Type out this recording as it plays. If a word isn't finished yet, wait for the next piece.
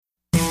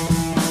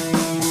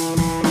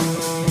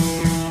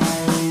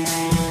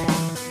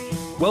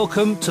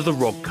Welcome to the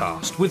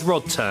Rodcast with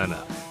Rod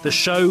Turner, the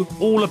show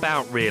all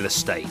about real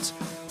estate.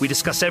 We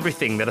discuss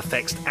everything that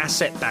affects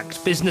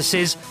asset-backed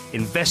businesses,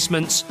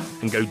 investments,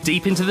 and go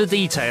deep into the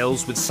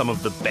details with some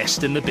of the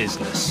best in the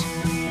business.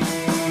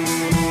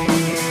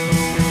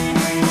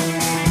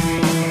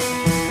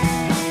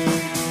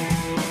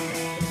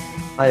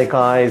 Hi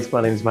guys,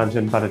 my name is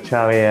Manjan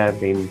Bhattacharya. I've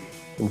been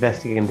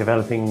investing and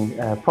developing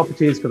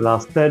properties for the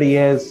last 30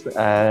 years.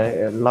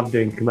 Love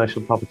doing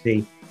commercial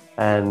property,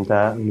 and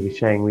I'm going to be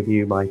sharing with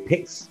you my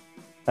picks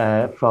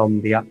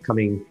from the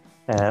upcoming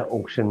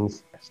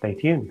auctions. Stay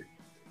tuned.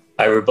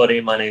 Hi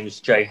everybody, my name is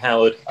Jay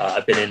Howard.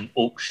 I've been in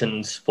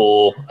auctions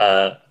for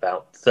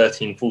about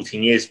 13,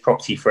 14 years,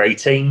 property for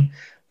 18.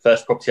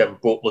 First property I ever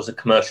bought was a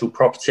commercial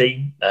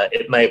property.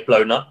 It may have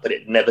blown up, but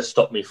it never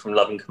stopped me from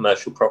loving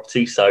commercial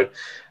property. So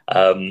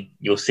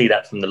you'll see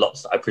that from the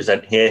lots that I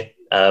present here.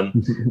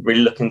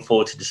 Really looking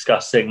forward to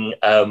discussing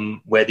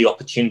where the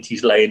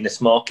opportunities lay in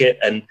this market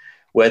and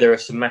where there are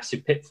some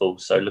massive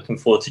pitfalls. So looking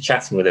forward to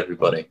chatting with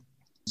everybody.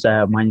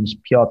 My name is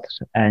Piotr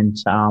and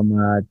I'm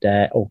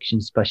the auction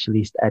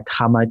specialist at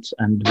Hamad,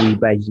 and we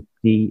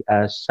basically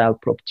sell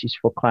properties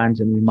for clients,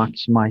 and we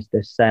maximize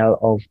the sale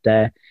of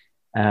the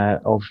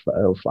of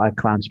our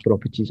clients'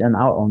 properties and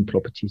our own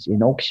properties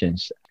in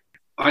auctions.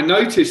 I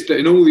noticed that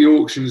in all the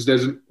auctions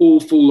there's an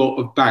awful lot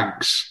of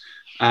banks.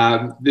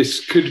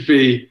 This could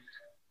be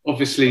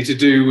obviously to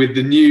do with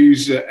the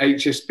news that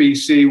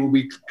HSBC will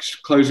be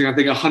closing, I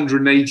think,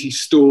 180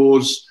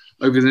 stores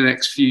over the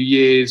next few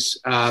years.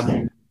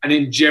 And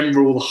in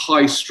general, the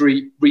high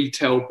street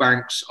retail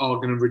banks are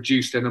going to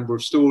reduce their number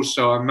of stores.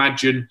 So I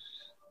imagine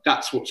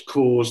that's what's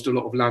caused a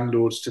lot of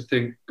landlords to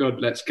think,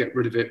 God, let's get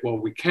rid of it while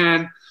we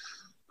can.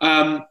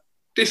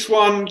 This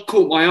one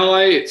caught my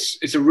eye.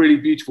 It's a really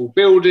beautiful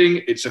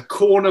building. It's a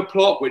corner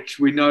plot, which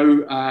we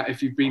know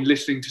if you've been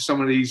listening to some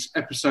of these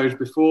episodes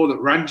before, that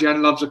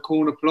Ranjan loves a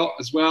corner plot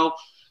as well.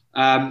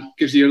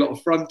 Gives you a lot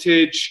of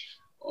frontage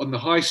on the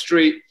high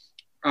street.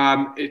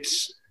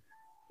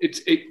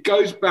 It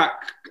goes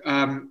back,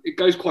 it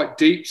goes quite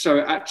deep, so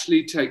it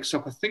actually takes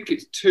up, I think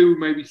it's 2,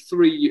 maybe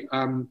 3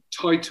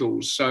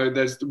 titles. So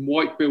there's the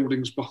white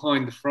buildings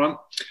behind the front.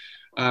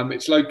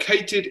 It's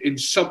located in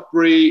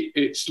Sudbury.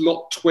 It's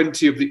lot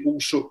 20 of the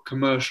Allsop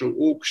commercial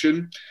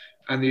auction,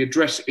 and the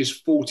address is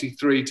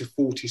 43 to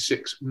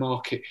 46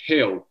 Market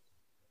Hill.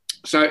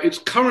 So it's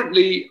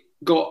currently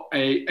got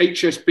a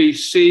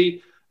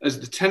HSBC as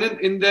the tenant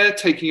in there,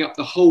 taking up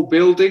the whole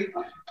building,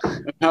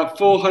 about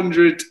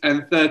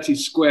 430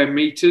 square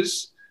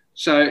metres.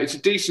 So it's a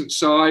decent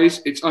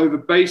size. It's over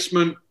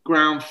basement,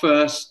 ground,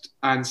 first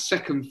and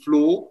second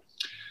floor.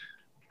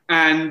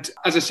 And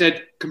as I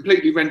said,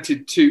 completely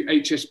rented to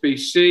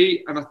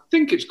HSBC. And I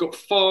think it's got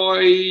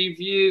 5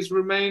 years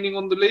remaining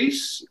on the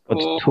lease.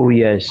 Or 2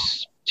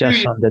 years,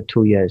 just under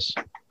 2 years.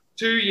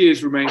 2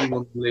 years remaining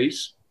on the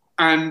lease.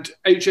 And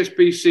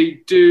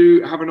HSBC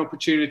do have an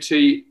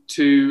opportunity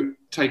to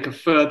take a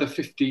further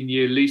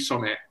 15-year lease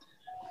on it.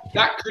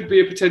 That could be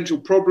a potential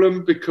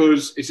problem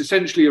because it's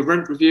essentially a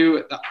rent review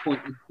at that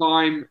point in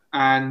time.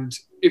 And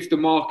if the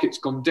market's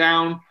gone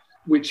down,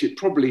 which it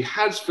probably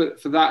has for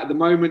that at the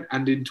moment,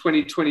 and in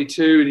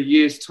 2022, in a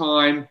year's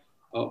time,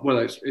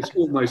 it's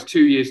almost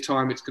 2 years'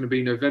 time, it's going to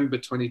be November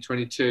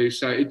 2022.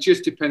 So it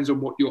just depends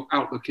on what your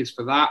outlook is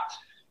for that.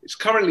 It's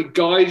currently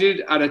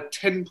guided at a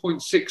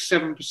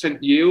 10.67%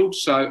 yield.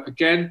 So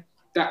again,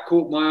 that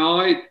caught my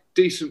eye.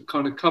 Decent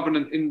kind of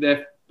covenant in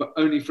there, but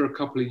only for a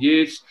couple of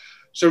years.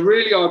 So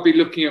really, I'd be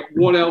looking at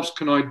what else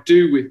can I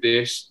do with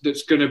this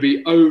that's going to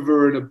be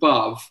over and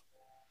above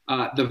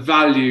the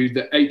value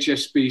that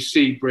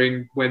HSBC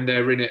bring when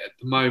they're in it at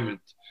the moment.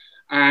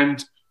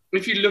 And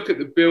if you look at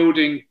the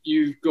building,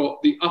 you've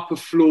got the upper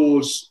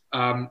floors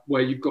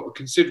where you've got a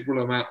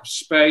considerable amount of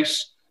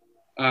space.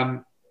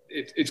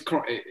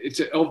 It's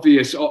an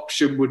obvious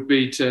option would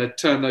be to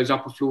turn those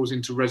upper floors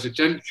into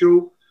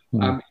residential.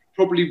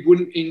 Probably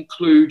wouldn't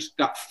include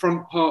that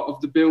front part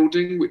of the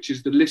building, which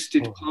is the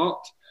listed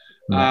part.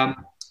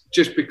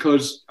 Just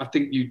because I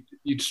think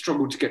you'd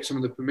struggle to get some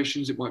of the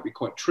permissions. It might be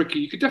quite tricky.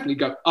 You could definitely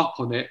go up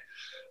on it.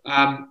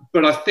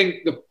 But I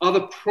think the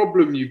other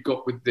problem you've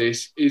got with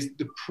this is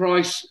the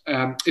price,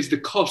 is the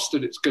cost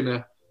that it's going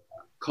to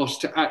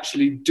cost to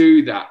actually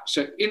do that.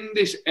 So in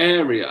this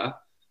area,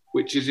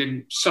 which is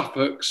in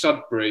Suffolk,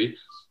 Sudbury,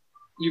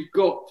 you've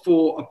got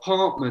for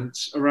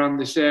apartments around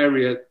this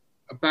area,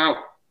 about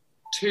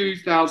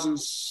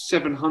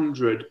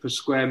 2,700 per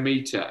square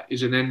metre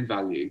is an end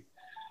value.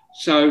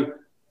 So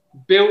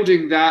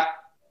building that,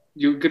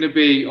 you're going to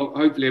be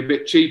hopefully a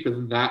bit cheaper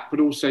than that, but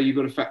also you've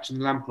got to factor in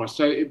the land price.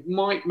 So it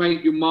might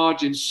make your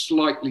margins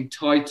slightly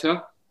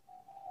tighter.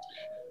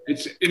 It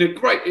is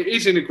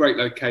in a great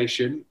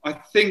location. I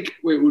think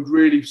it would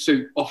really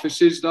suit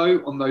offices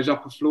though on those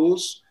upper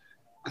floors.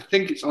 I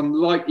think it's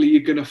unlikely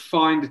you're going to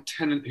find a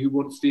tenant who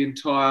wants the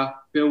entire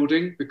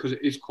building because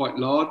it is quite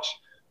large,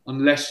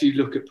 unless you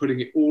look at putting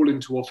it all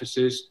into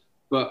offices.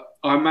 But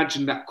I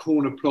imagine that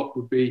corner plot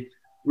would be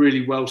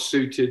really well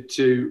suited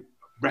to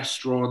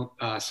restaurant,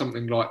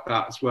 something like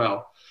that as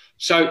well.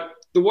 So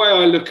the way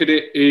I look at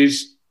it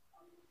is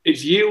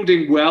it's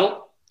yielding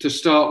well to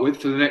start with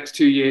for the next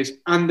 2 years,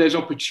 and there's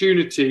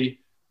opportunity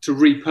to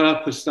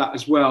repurpose that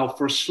as well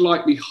for a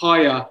slightly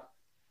higher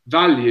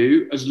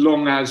value, as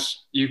long as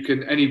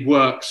any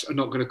works are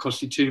not going to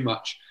cost you too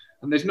much.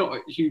 And there's not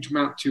a huge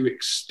amount to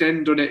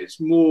extend on it. It's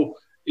more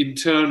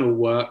internal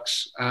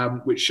works,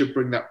 which should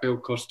bring that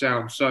build cost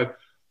down. So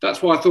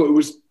that's why I thought it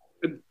was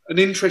an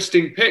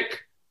interesting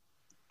pick.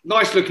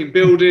 Nice looking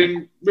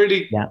building,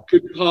 really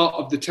good part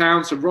of the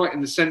town. So right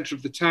in the centre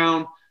of the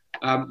town,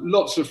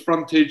 lots of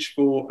frontage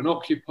for an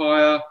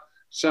occupier.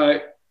 So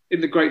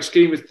in the great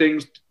scheme of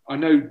things, I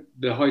know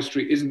the high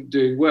street isn't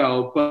doing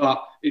well,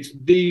 but it's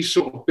these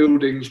sort of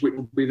buildings which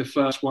will be the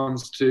first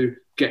ones to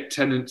get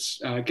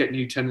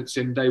new tenants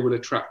in. They will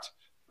attract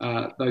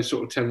those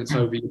sort of tenants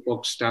over your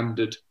bog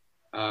standard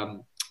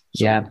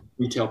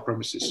retail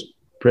premises.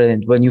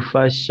 Brilliant. When you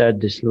first shared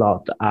this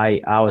lot,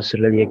 I was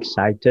really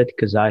excited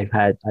because I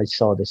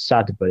saw the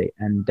Sudbury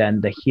and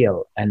then the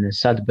Hill, and the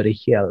Sudbury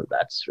Hill,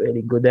 that's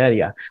really good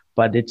area,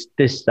 but it's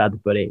this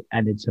Sudbury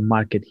and it's a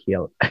Market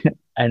Hill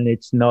and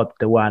it's not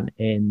the one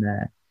in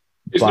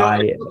it's not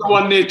the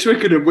one near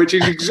Twickenham, which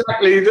is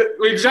exactly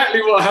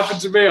what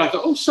happened to me. I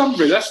thought,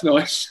 Sunbury, that's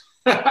nice.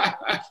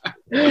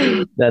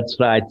 That's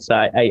right. So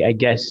I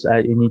guess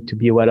you need to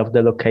be aware of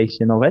the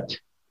location of it.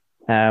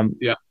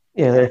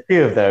 Yeah, there are a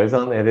few of those,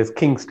 aren't there? There's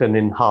Kingston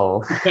in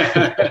Hull,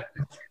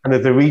 and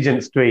there's a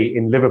Regent Street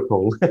in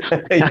Liverpool.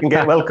 You can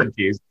get well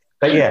confused.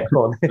 But yeah,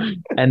 go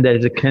on. And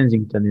there's a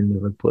Kensington in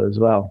Liverpool as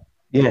well.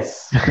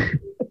 Yes.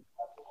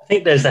 I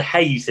think there's a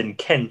Hayes in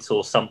Kent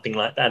or something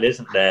like that,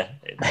 isn't there?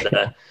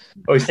 I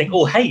always think,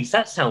 Hayes,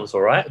 that sounds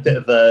all right. A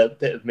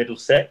bit of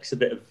Middlesex, a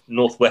bit of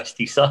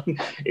northwesty side.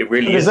 It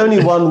really is. There's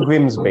only one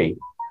Grimsby.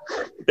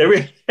 There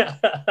is.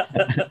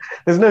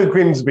 There's no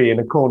Grimsby in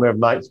a corner of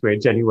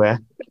Knightsbridge anywhere.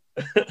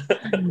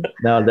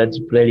 No, that's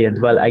brilliant.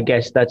 Well, I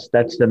guess that's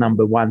the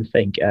number one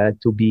thing, to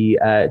do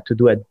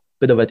a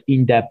bit of an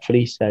in-depth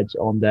research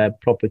on the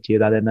property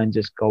rather than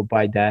just go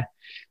by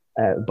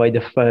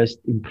the first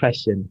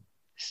impression.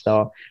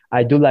 So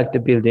I do like the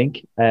building.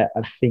 I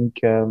think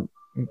the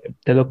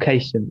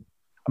location,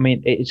 I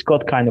mean, it's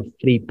got kind of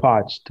three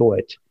parts to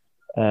it,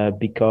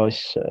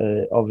 because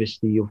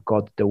obviously you've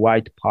got the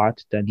white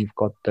part, then you've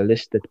got the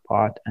listed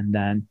part, and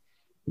then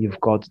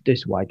you've got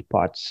this white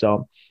part.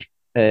 So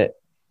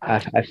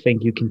I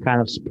think you can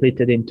kind of split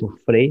it into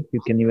three.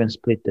 You can even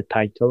split the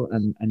title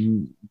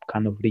and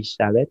kind of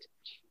resell it.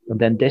 And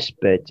then this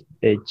bit,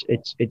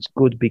 it's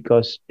good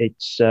because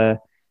it's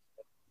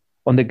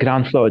on the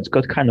ground floor. It's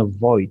got kind of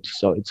void,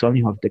 so it's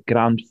only have the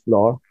ground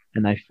floor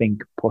and I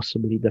think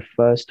possibly the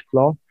first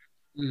floor.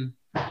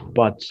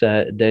 But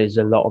there's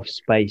a lot of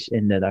space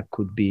in there that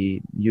could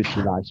be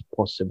utilized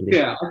possibly.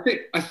 Yeah,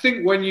 I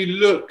think when you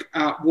look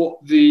at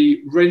what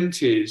the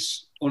rent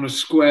is on a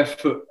square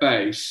foot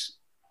base,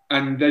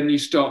 and then you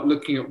start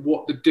looking at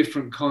what the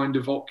different kind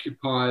of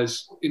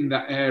occupiers in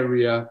that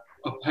area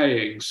are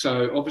paying.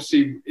 So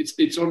obviously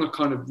it's on a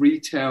kind of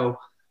retail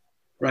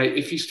rate.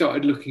 If you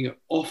started looking at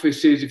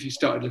offices, if you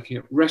started looking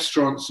at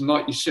restaurants, and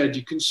like you said,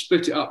 you can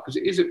split it up because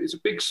it's a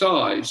big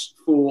size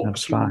for a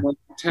small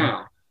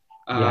town.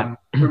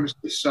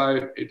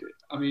 So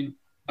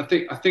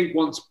I think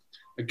once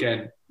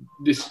again,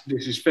 this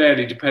is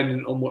fairly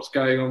dependent on what's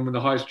going on with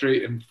the high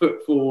street and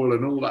footfall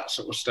and all that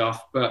sort of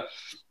stuff. But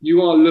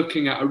you are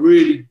looking at a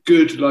really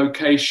good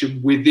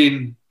location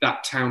within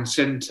that town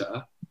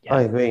centre.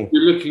 I agree.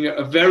 You're looking at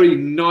a very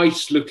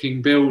nice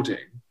looking building.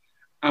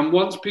 And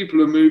once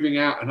people are moving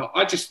out, and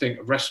I just think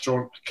a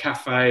restaurant, a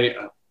cafe,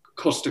 a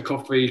Costa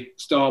Coffee,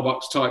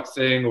 Starbucks type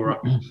thing, or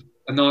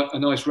a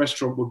nice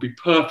restaurant would be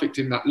perfect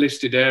in that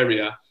listed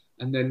area.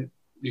 And then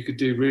you could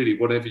do really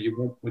whatever you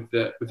want with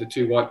the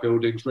two white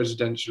buildings,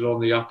 residential on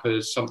the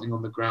uppers, something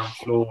on the ground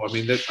floor. I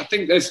mean, I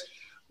think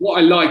what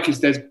I like is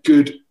there's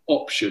good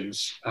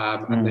options,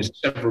 and there's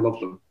several of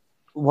them.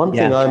 One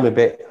thing I'm a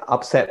bit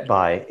upset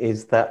by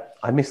is that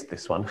I missed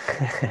this one.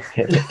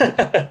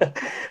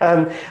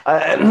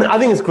 I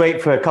think it's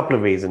great for a couple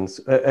of reasons.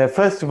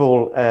 First of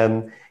all,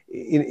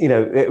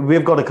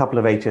 we've got a couple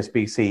of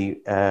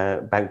HSBC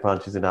bank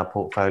branches in our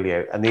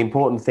portfolio. And the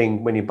important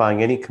thing when you're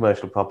buying any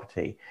commercial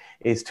property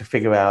is to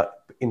figure out,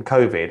 in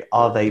COVID,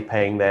 are they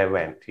paying their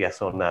rent,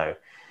 yes or no?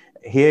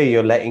 Here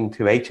you're letting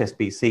to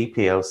HSBC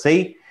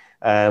PLC.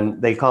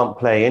 They can't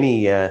play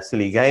any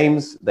silly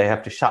games. They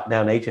have to shut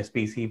down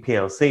HSBC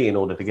PLC in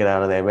order to get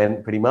out of their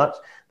rent, pretty much.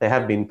 They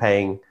have been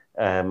paying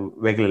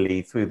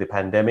regularly through the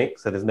pandemic,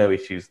 so there's no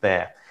issues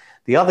there.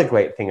 The other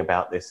great thing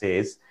about this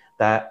is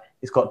that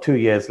it's got 2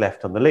 years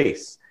left on the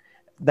lease.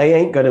 They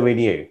ain't going to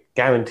renew,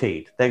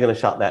 guaranteed. They're going to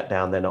shut that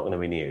down. They're not going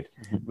to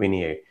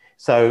renew.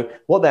 So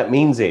what that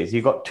means is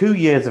you've got 2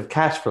 years of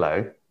cash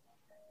flow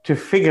to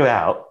figure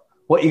out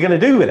what you're going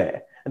to do with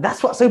it. And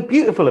that's what's so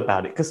beautiful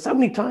about it, because so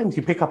many times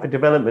you pick up a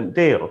development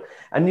deal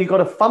and you've got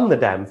to fund the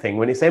damn thing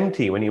when it's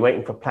empty, when you're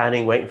waiting for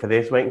planning, waiting for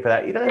this, waiting for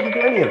that. You don't have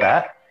to do any of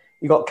that.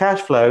 You've got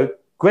cash flow,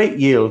 great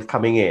yield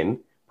coming in,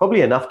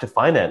 probably enough to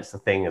finance the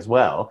thing as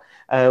well,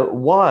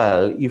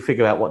 while you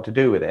figure out what to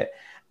do with it.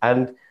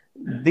 And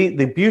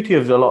the beauty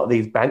of a lot of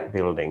these bank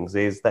buildings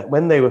is that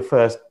when they were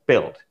first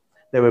built,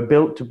 they were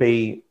built to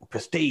be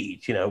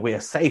prestige. You know,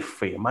 we're safe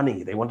for your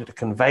money. They wanted to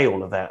convey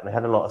all of that, and they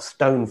had a lot of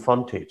stone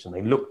frontage, and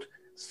they looked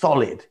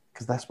solid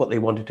because that's what they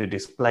wanted to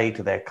display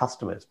to their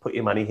customers. Put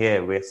your money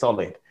here, we're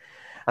solid.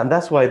 And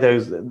that's why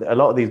a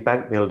lot of these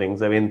bank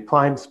buildings are in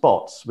prime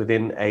spots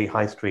within a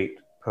high street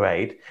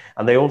parade,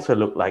 and they also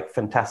look like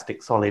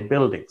fantastic solid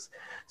buildings.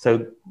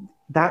 So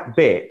that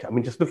bit, I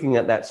mean, just looking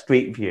at that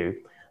street view,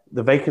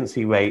 the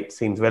vacancy rate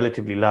seems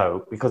relatively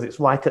low because it's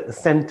right at the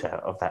center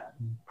of that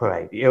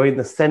parade. You're in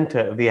the center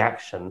of the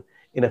action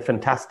in a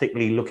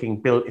fantastically looking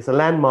build. It's a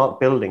landmark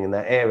building in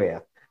that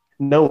area.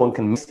 No one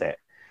can miss it.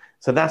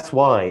 So that's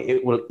why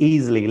it will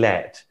easily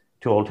let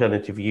to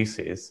alternative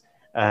uses.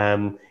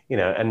 I'm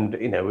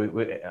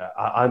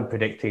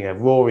predicting a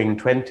roaring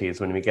 20s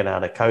when we get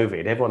out of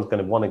COVID. Everyone's going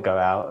to want to go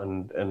out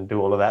and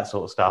do all of that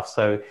sort of stuff.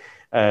 So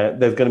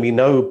there's going to be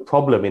no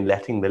problem in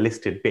letting the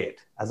listed bit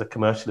as a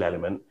commercial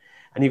element.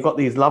 And you've got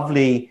these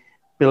lovely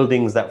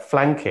buildings that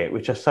flank it,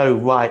 which are so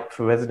ripe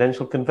for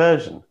residential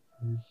conversion.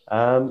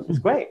 It's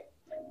great.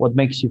 What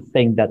makes you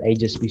think that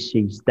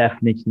HSBC is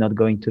definitely not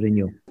going to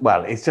renew?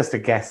 Well, it's just a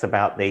guess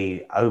about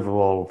the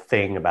overall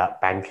thing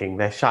about banking.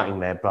 They're shutting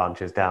their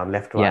branches down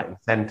left, right, and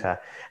centre.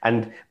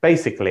 And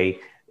basically,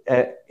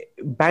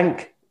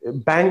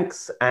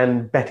 banks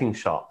and betting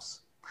shops,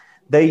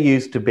 they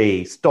used to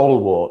be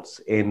stalwarts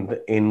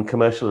in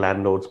commercial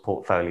landlords'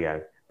 portfolio,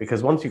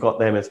 because once you've got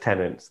them as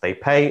tenants, they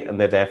pay and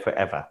they're there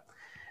forever.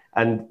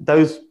 And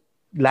those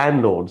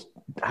landlords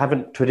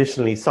haven't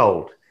traditionally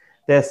sold.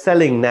 They're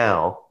selling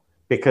now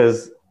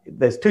because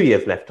there's 2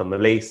 years left on the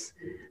lease.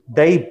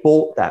 They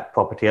bought that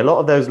property. A lot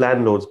of those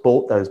landlords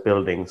bought those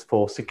buildings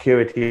for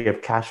security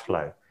of cash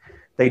flow.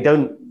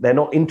 They're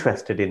not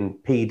interested in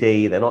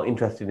PD. They're not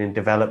interested in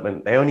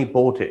development. They only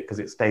bought it because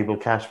it's stable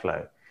cash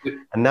flow.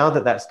 And now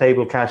that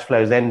stable cash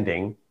flow is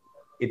ending,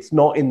 it's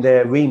not in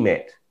their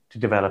remit to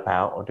develop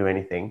out or do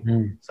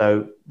anything.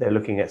 So they're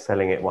looking at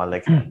selling it while they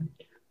can.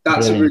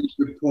 That's a really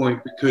good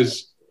point,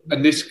 because,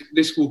 and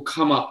this will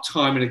come up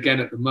time and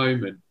again at the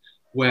moment,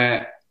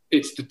 where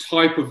it's the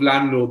type of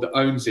landlord that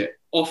owns it.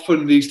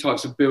 Often these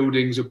types of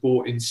buildings are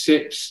bought in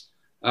SIPs,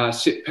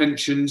 SIP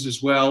pensions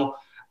as well.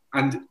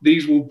 And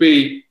these will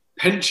be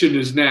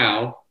pensioners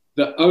now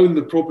that own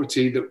the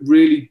property that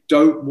really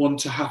don't want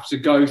to have to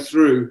go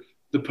through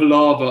the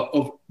palaver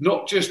of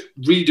not just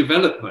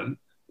redevelopment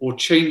or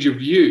change of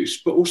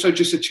use, but also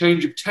just a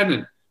change of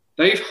tenant.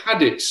 They've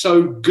had it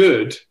so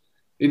good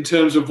in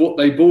terms of what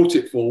they bought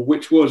it for,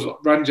 which was, like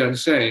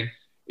Ranjan's saying,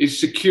 is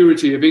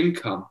security of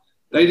income.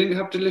 They didn't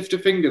have to lift a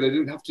finger. They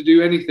didn't have to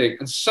do anything.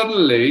 And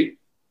suddenly,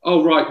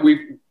 oh, right,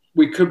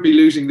 we could be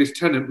losing this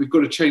tenant. We've got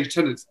to change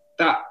tenants.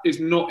 That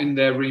is not in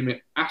their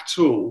remit at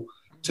all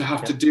to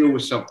have to deal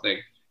with something.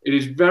 It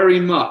is very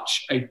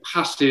much a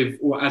passive,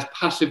 or as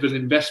passive an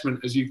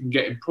investment as you can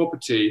get in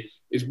property,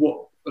 is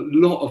what a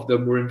lot of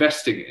them were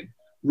investing in,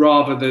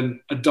 rather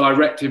than a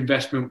direct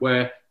investment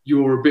where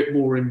you're a bit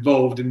more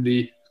involved in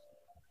the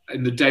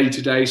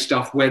day-to-day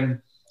stuff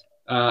when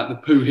the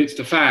poo hits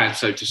the fan,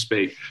 so to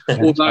speak.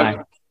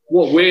 Although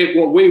what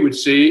we would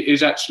see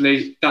is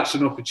actually that's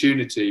an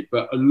opportunity,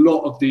 but a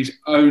lot of these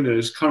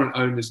current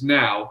owners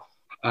now,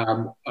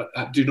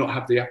 do not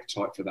have the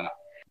appetite for that.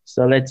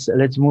 So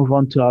let's move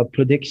on to our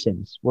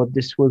predictions. What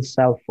this will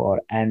sell for,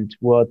 and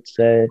what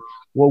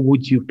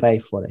would you pay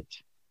for it?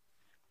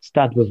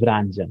 Start with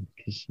Ranjan,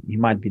 because he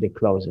might be the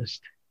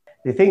closest.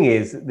 The thing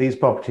is, these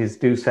properties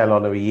do sell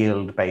on a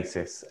yield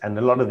basis, and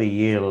a lot of the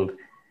yield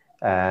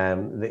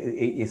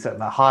is at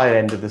the higher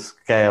end of the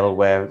scale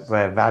where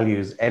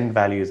end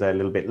values are a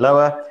little bit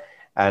lower,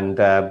 and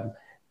the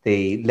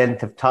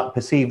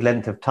perceived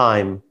length of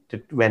time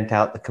to rent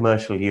out the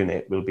commercial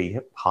unit will be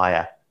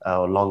higher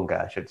or longer,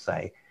 I should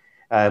say.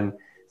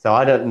 So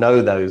I don't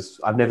know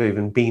those. I've never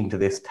even been to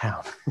this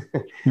town.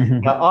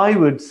 But I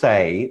would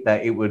say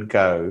that it would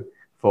go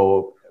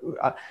for,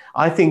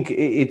 I think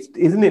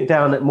isn't it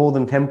down at more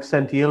than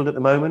 10% yield at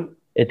the moment?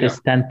 It is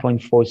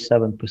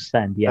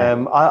 10.47%,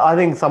 yeah. I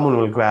think someone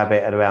will grab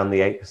it at around the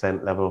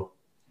 8% level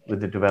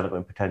with the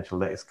development potential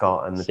that it's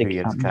got and the 2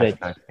 years cash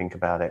flow to think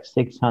about it.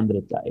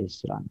 600, that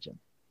is, Ranjan.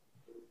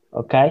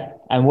 Okay,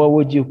 and what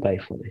would you pay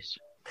for this?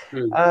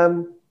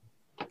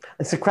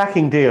 It's a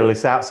cracking deal.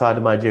 It's outside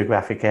of my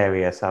geographic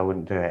area, so I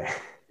wouldn't do it.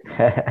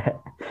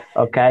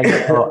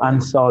 Okay, so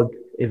unsold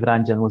if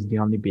Ranjan was the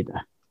only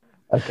bidder.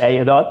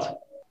 Okay, Rod?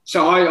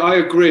 So I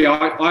agree.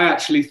 I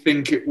actually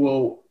think it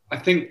will. I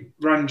think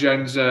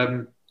Ranjan's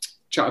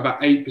chat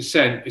about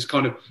 8% is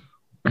kind of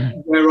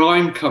where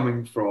I'm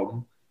coming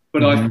from,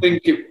 but I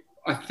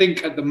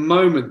think at the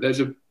moment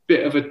there's a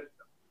bit of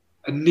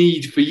a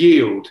need for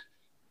yield,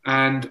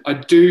 and I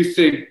do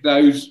think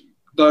those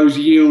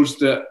yields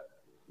that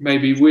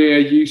maybe we're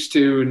used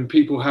to and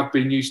people have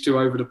been used to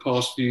over the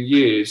past few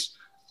years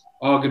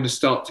are going to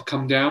start to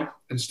come down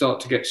and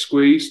start to get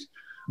squeezed.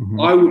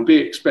 I would be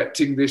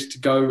expecting this to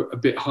go a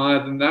bit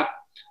higher than that.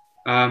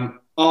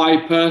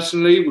 I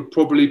personally would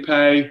probably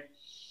pay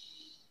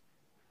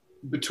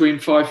between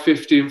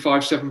 550 and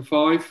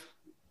 575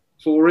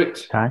 for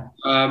it. Okay.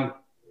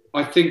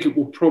 I think it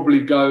will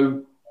probably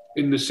go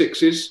in the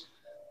sixes,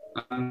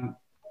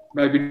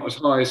 maybe not as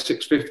high as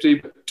 650,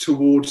 but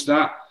towards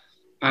that.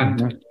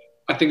 And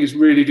I think it's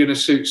really going to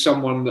suit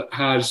someone that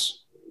has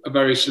a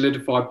very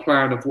solidified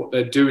plan of what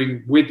they're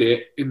doing with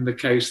it in the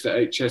case that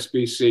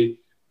HSBC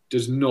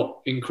does not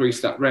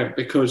increase that rent.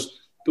 Because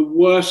the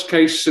worst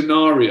case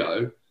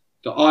scenario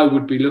that I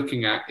would be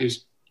looking at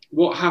is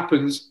what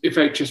happens if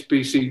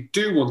HSBC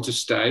do want to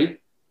stay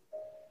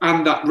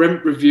and that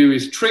rent review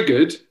is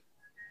triggered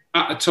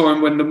at a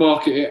time when the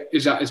market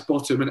is at its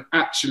bottom and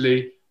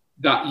actually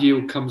that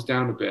yield comes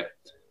down a bit.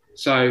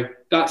 So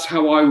that's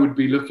how I would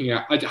be looking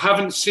at. I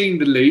haven't seen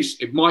the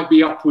lease. It might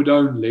be upward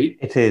only.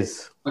 It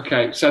is.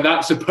 Okay, so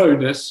that's a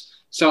bonus.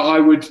 So I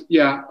would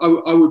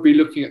be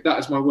looking at that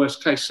as my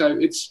worst case. So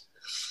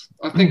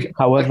I think,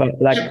 however,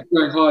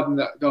 going hard in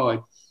that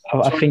guide.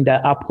 I think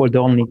that upward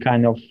only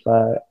kind of,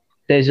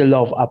 there's a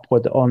lot of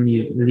upward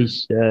only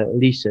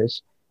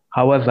leases.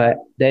 However,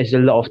 there's a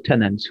lot of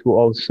tenants who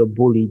also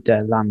bully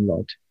their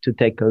landlord to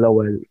take a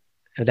lower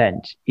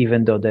rent,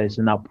 even though there's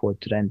an upward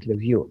rent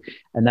review.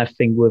 And I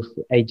think with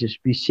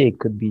HSBC, it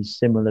could be a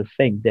similar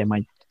thing. They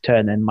might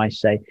turn and might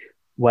say,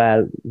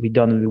 well, we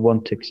don't really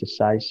want to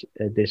exercise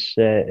this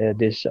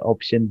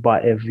option,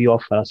 but if you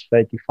offer us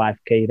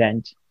 35k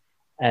rent,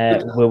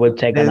 we will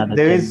take another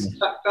 10 years.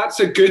 That's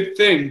a good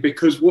thing,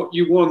 because what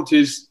you want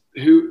is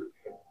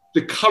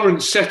the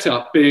current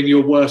setup being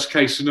your worst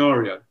case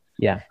scenario.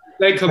 Yeah.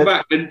 They come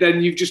back, and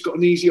then you've just got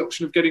an easy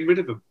option of getting rid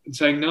of them and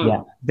saying no.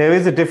 Yeah. There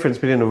is a difference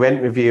between a rent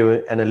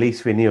review and a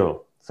lease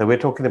renewal. So we're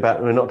not talking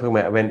about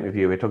a rent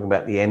review, we're talking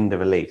about the end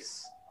of a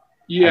lease.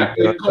 Yeah.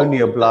 You're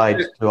only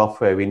obliged to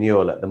offer a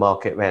renewal at the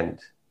market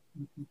rent.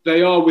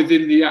 They are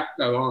within the Act,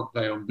 though, aren't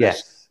they, on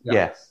this?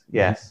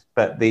 Yes.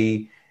 But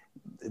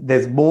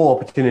there's more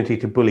opportunity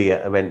to bully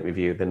at a rent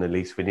review than a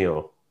lease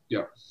renewal.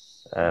 Yeah.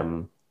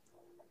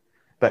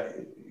 But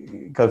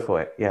go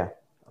for it, yeah.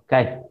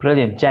 Okay,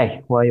 brilliant.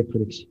 Jay, what are your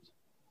predictions?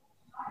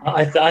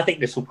 I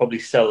think this will probably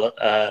sell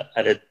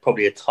at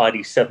probably a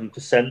tidy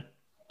 7%.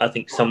 I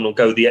think someone will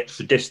go the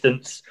extra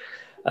distance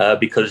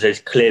because there's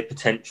clear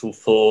potential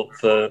for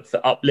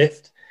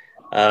uplift.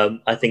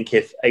 I think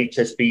if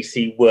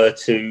HSBC were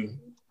to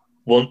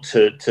want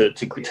to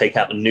take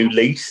out a new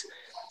lease,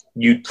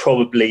 you'd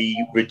probably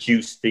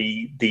reduce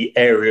the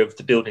area of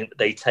the building that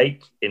they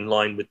take in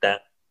line with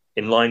that.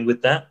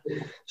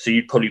 So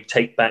you'd probably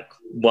take back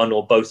one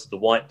or both of the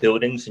white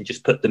buildings and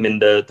just put them in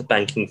the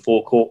banking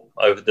forecourt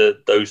over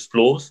those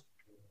floors.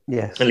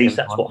 Yes. At least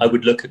that's what I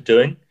would look at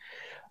doing.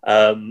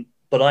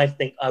 But I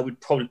think I would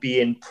probably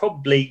be in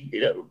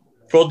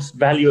Rod's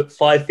value at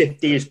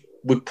 550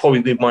 would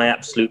probably be my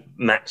absolute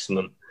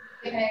maximum.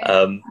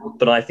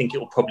 But I think it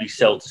will probably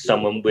sell to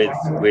someone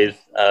with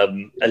a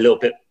little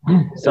bit.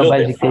 So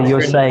basically,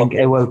 you're saying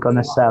it's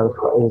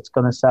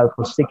gonna sell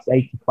for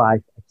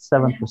 685 at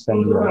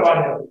 7%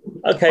 yield.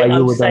 Okay,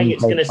 I'm saying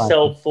it's going to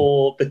sell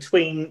for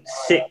between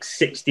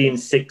 660 and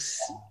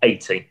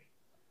 680.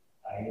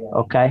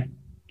 Okay,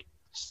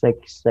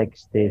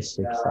 660,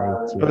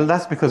 680. Well,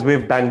 that's because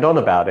we've banged on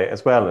about it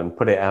as well and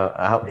put it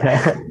out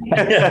there.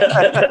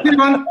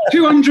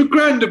 200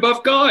 grand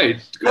above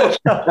guide.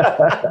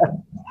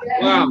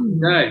 Wow.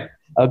 Okay.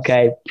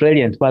 Okay,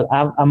 brilliant. Well,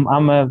 I'm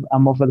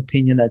of the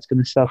opinion that it's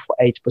going to sell for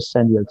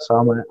 8% yield. So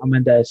I'm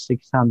in the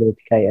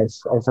 600k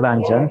as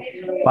Ranjan,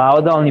 but I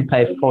would only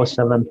pay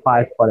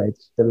 475 for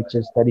it, which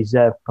is the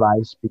reserve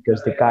price,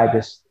 because the guide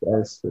is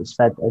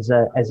set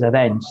as a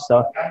range.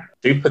 So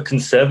super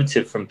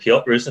conservative from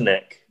Piotr, isn't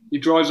it? He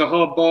drives a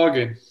hard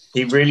bargain.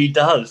 He really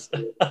does.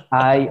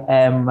 I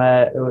am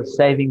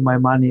saving my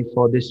money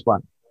for this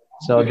one.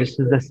 So this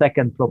is the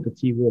second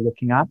property we're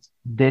looking at.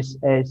 This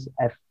is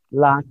a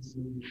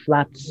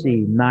flat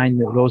C, 9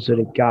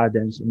 Rosary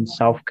Gardens in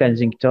South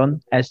Kensington,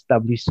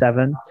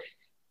 SW7.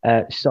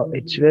 So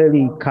it's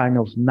really kind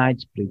of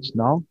Knightsbridge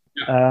now.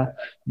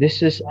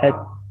 This is a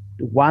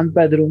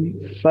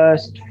 1-bedroom,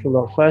 first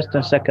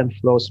and second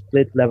floor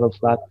split level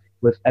flat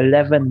with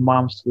 11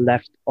 months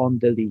left on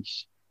the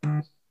lease.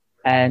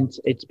 And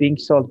it's being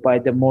sold by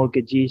the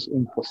mortgagees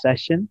in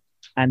possession,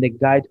 and the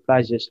guide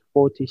price is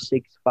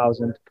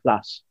 46,000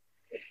 plus.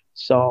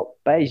 So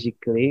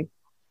basically,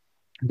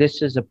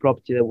 this is a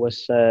property that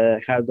was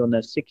held on a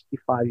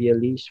 65-year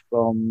lease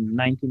from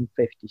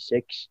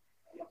 1956,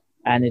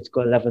 and it's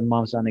got 11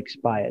 months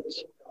unexpired.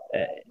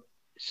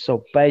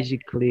 So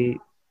basically,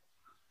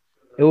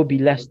 it will be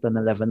less than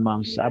 11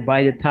 months.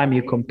 By the time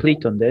you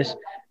complete on this,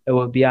 it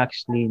will be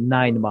actually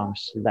 9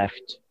 months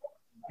left.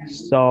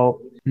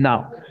 So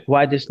now,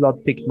 why this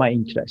lot piqued my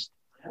interest?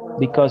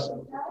 Because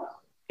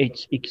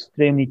it's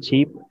extremely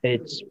cheap.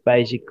 It's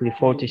basically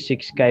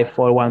 46k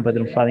for a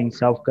 1-bedroom flat in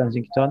South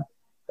Kensington.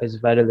 Is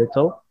very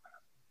little.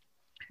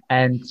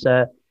 And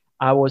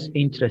I was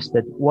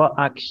interested what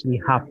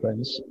actually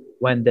happens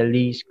when the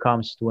lease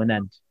comes to an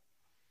end.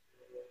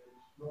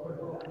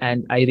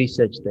 And I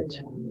researched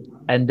it.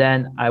 And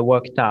then I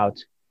worked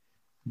out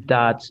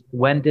that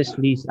when this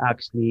lease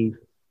actually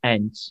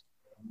ends,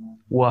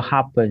 what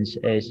happens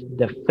is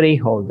the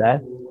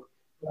freeholder,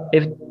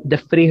 if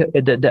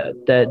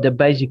the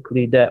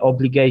basically the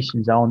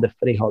obligations are on the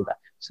freeholder,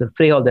 so the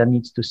freeholder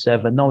needs to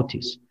serve a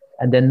notice,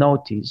 and the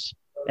notice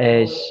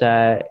is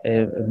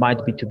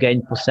might be to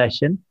gain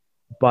possession,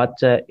 but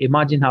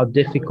imagine how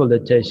difficult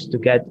it is to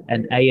get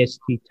an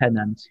AST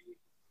tenant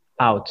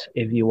out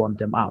if you want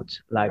them out.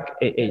 Like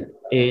it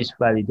is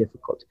very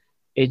difficult.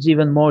 It's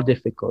even more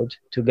difficult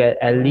to get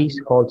a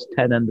leasehold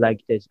tenant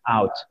like this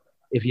out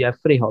if you're a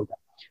freeholder.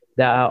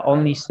 There are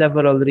only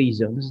several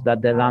reasons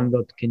that the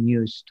landlord can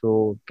use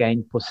to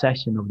gain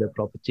possession of the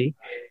property,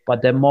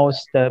 but the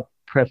most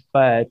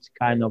preferred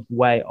kind of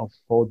way of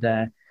for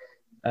the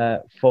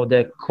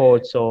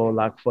courts or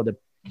like for the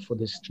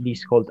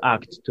leasehold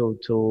act to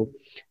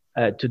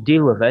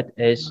deal with it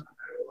is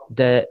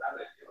the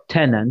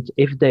tenant,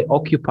 if they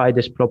occupy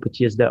this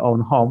property as their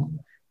own home,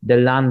 the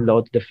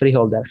landlord, the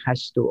freeholder,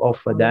 has to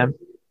offer them,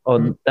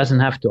 or doesn't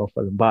have to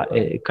offer them, but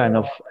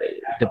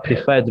the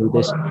preferred route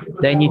is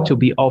they need to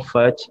be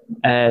offered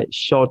a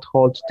short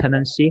hold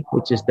tenancy,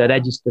 which is the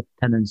registered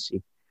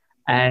tenancy.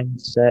 And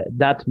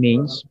that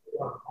means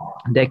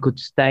they could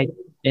stay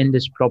in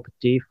this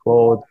property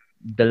for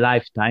the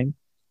lifetime,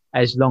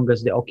 as long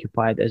as they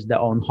occupy it as their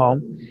own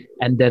home.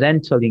 And the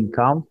rental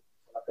income,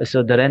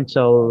 so the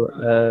rental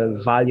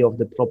value of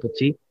the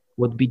property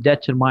would be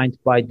determined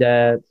by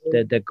the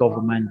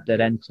government, the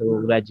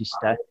rental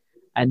register.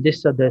 And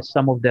these are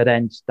some of the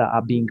rents that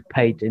are being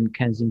paid in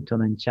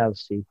Kensington and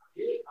Chelsea.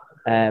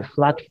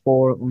 Flat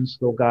 4,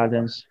 Onslow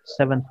Gardens,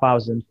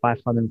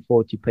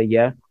 7,540 per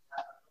year.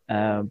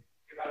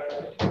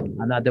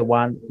 Another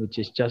one, which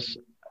is just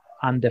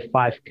under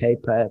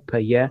 5k per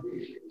year.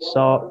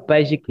 So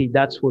basically,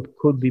 that's what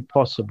could be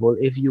possible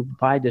if you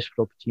buy this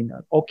property and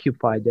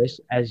occupy this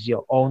as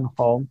your own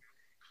home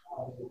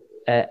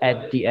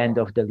at the end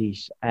of the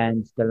lease,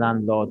 and the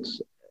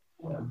landlords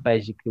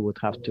basically would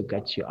have to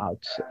get you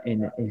out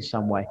in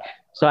some way.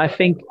 So I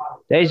think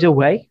there's a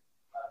way.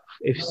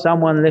 If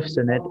someone lives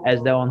in it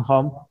as their own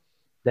home,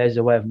 there's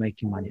a way of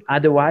making money.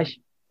 Otherwise,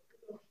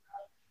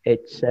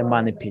 it's a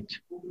money pit.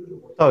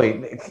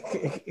 Sorry,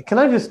 can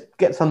I just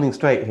get something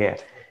straight here?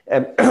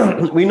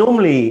 We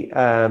normally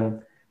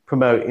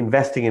promote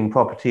investing in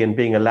property and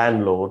being a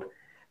landlord,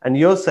 and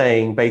you're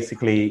saying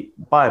basically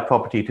buy a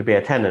property to be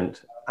a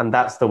tenant, and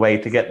that's the way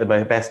to get the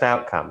best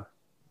outcome.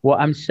 What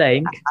I'm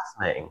saying,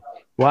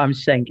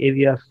 if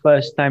you're a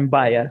first-time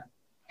buyer,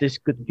 this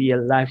could be a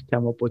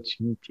lifetime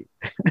opportunity.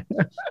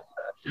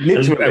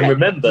 Literally, and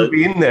remember,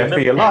 be in there for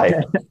your life.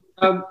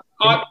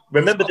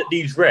 Remember that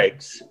these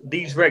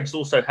regs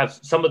also have,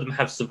 some of them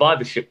have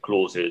survivorship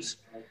clauses.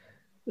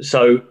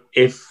 So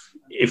if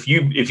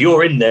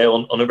you're in there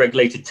on a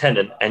regulated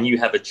tenant and you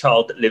have a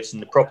child that lives in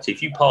the property,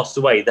 if you pass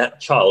away, that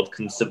child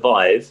can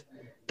survive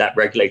that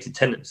regulated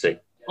tenancy.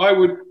 I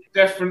would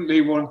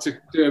definitely want to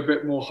do a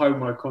bit more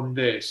homework on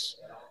this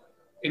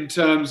in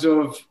terms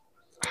of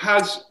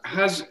has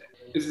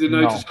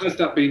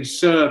that been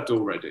served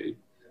already?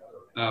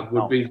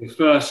 Would be the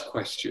first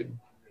question.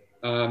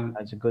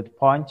 That's a good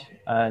point.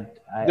 I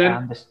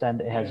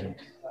understand it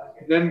hasn't.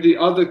 Then the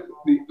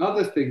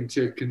other thing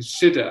to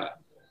consider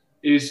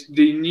is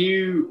the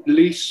new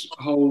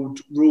leasehold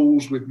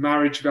rules with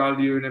marriage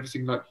value and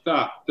everything like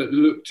that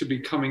look to be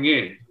coming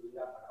in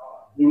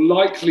will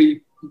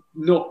likely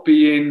not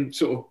be in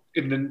sort of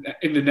in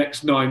the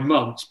next 9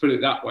 months, put it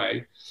that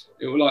way.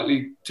 It will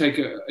likely take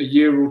a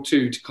year or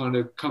two to kind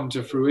of come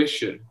to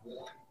fruition.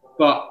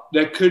 But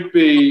there could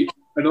be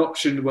an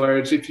option where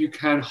it's if you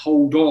can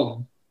hold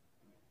on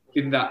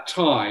in that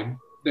time,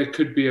 there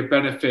could be a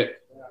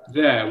benefit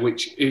there,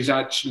 which is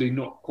actually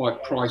not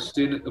quite priced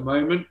in at the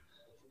moment.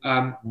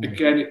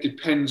 Again, it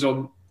depends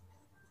on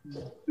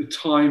the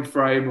time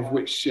frame of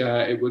which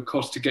it would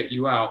cost to get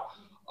you out.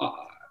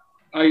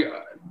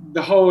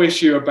 The whole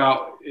issue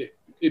about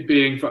it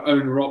being for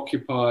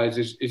owner-occupiers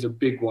is a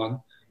big one.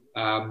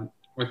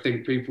 I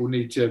think people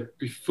need to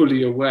be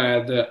fully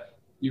aware that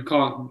you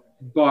can't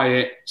buy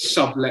it,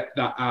 sublet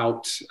that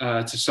out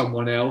to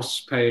someone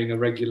else, paying a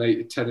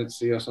regulated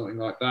tenancy or something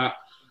like that,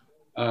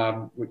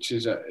 which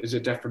is a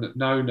definite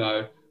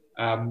no-no.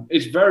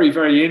 It's very,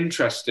 very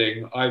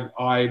interesting.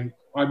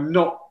 I'm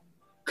not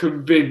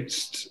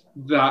convinced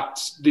that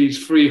these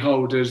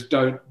freeholders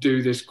don't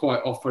do this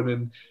quite often.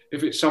 And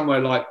if it's somewhere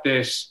like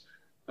this,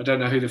 I don't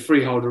know who the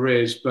freeholder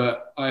is,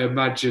 but I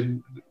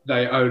imagine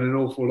they own an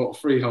awful lot of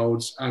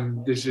freeholds,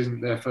 and this isn't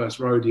their first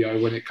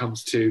rodeo when it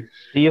comes to...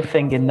 Do you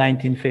think in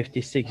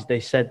 1956 they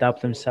set up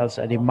themselves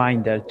a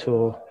reminder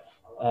to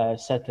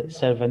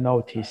serve a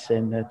notice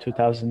in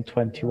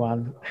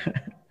 2021?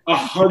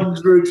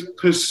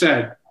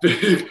 100%.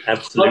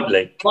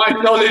 Absolutely. My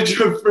knowledge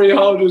of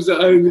freeholders that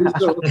own these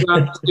sort of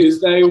flats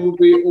is they will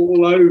be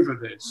all over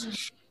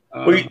this.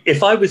 Well,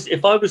 if I was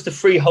the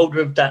freeholder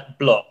of that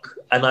block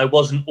and I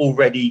wasn't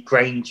already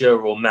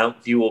Grainger or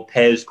Mountview or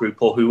Pears Group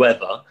or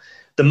whoever,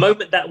 the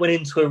moment that went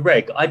into a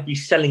reg, I'd be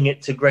selling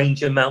it to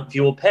Grainger,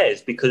 Mountview or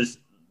Pears, because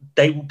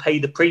they will pay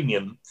the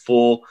premium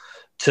to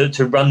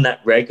run that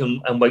reg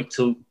and wait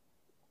till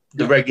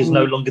the reg is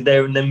no longer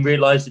there and then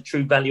realise the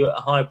true value at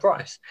a higher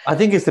price. I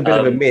think it's a bit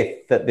of a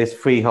myth that this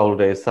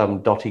freeholder is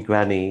some dotty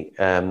granny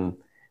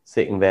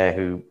sitting there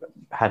who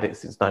had it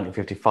since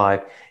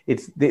 1955.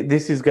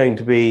 This is going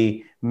to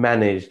be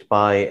managed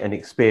by an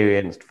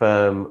experienced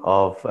firm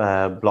of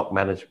block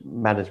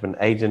management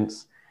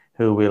agents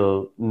who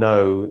will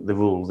know the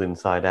rules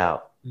inside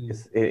out,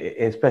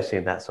 especially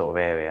in that sort of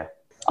area.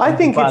 I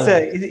think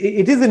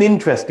it is an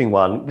interesting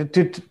one.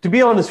 To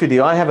be honest with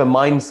you, I have a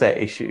mindset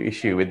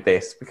issue with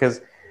this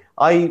because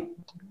my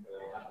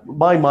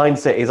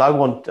mindset is I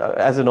want,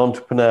 as an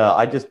entrepreneur,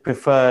 I just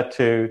prefer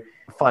to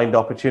find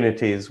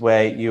opportunities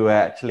where you are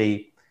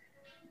actually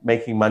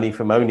making money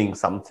from owning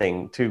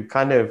something. To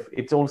kind of,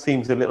 it all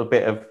seems a little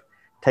bit of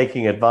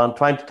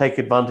trying to take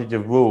advantage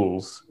of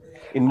rules.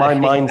 In my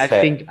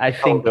mindset, I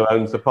think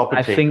owns the property.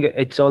 I think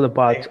it's all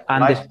about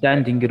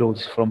understanding the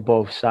rules from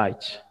both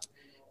sides.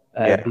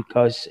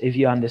 Because if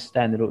you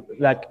understand the rules,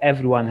 like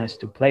everyone has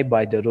to play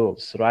by the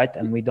rules, right?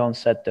 And we don't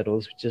set the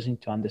rules. We just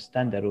need to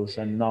understand the rules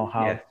and know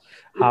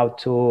how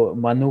to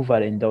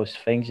maneuver in those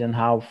things and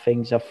how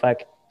things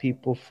affect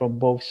people from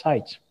both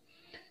sides.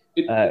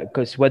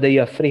 Because whether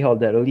you're a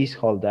freeholder or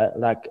leaseholder,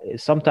 like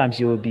sometimes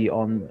you will be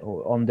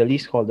on the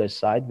leaseholder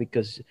side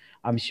because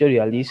I'm sure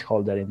you're a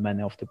leaseholder in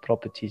many of the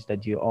properties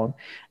that you own,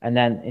 and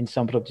then in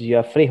some properties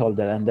you're a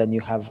freeholder and then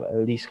you have a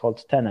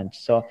leasehold tenant.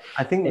 So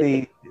I think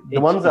the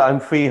ones that I'm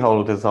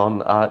freeholders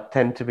on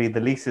tend to be,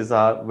 the leases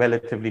are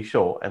relatively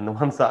short, and the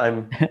ones that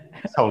I'm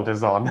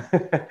leaseholders on,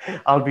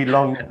 I'll be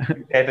long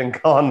dead and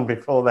gone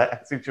before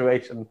that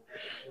situation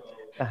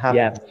happens.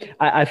 Yeah,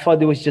 I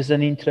thought it was just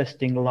an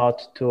interesting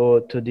lot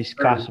to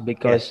discuss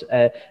because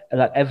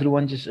like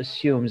everyone just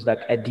assumes like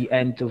at the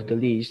end of the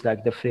lease,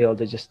 like the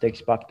freeholder just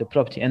takes back the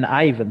property, and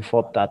I even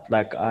thought that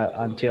like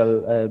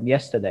until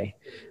yesterday,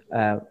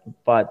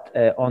 but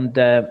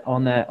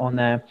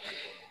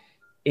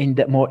in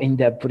the more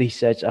in-depth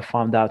research, I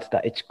found out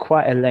that it's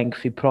quite a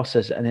lengthy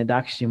process, and it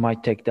actually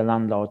might take the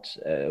landlords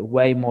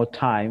way more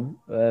time.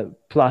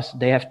 Plus,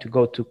 they have to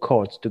go to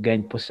courts to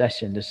gain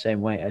possession the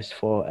same way as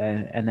for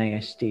an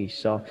AST.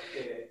 So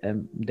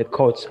the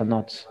courts are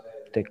not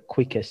the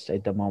quickest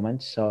at the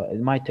moment, so it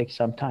might take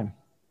some time.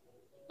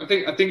 I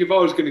think if I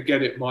was going to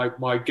get it,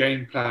 my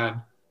game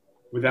plan,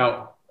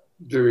 without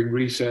doing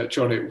research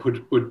on it,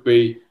 would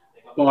be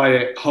buy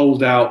it,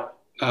 hold out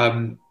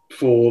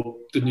for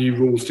the new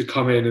rules to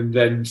come in, and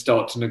then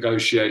start to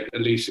negotiate a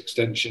lease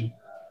extension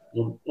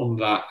on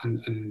that,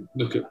 and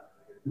look at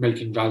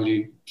making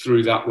value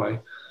through that way.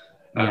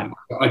 I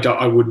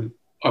wouldn't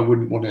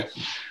want it.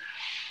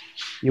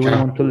 You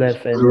wouldn't want to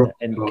live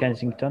in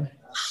Kensington?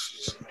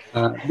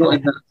 Not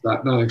in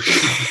that, no.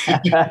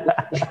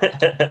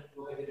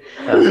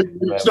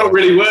 It's not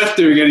really worth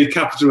doing any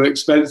capital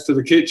expense to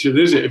the kitchen,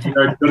 is it? If you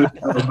don't got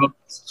it.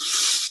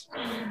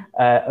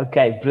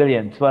 Okay,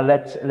 brilliant. Well,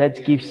 let's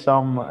give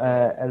some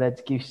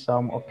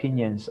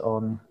opinions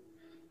on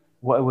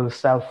what it will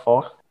sell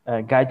for.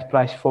 Guide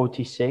price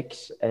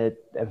 46, a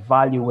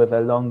value with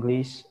a long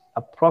lease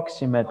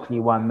approximately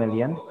 1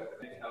 million.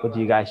 What do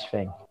you guys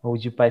think? What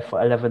would you pay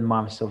for 11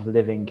 months of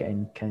living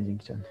in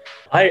Kensington?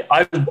 I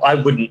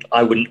wouldn't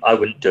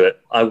do it.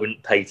 I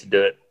wouldn't pay to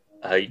do it.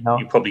 No?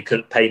 You probably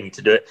couldn't pay me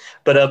to do it.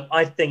 But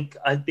I think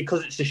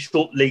because it's a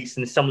short lease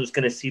and someone's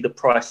going to see the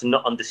price and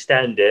not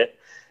understand it,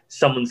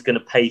 someone's going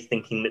to pay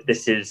thinking that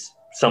this is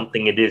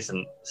something it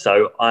isn't.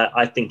 So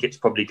I think it's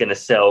probably going to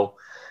sell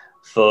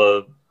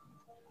for...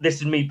 This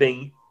is me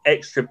being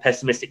extra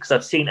pessimistic because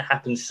I've seen it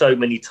happen so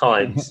many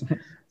times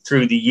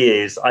through the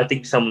years. I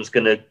think someone's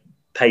going to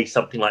pay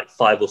something like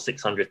 500,000 or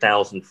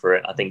 600,000 for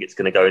it. I think it's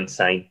going to go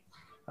insane.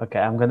 Okay,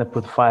 I'm going to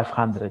put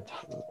 500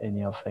 in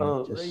your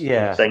thing.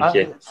 Thank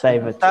you.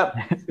 Save it. That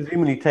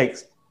presumably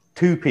takes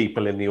two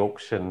people in the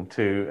auction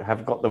to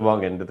have got the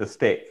wrong end of the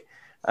stick.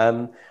 I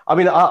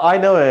mean, I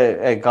know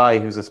a guy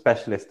who's a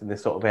specialist in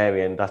this sort of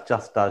area and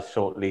just does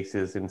short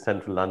leases in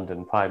central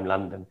London, prime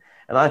London.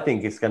 And I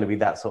think it's going to be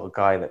that sort of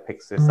guy that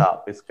picks this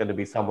up. It's going to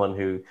be someone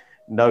who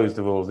knows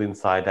the rules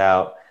inside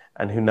out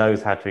and who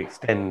knows how to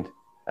extend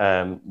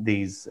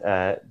these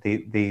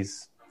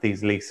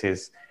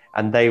leases.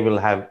 And they will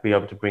be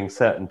able to bring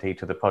certainty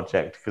to the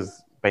project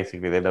because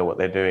basically they know what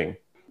they're doing.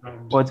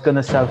 What's going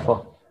to sell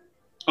for?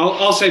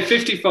 I'll say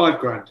 55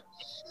 grand.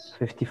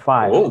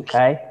 55,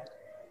 okay.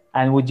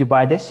 And would you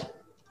buy this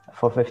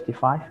for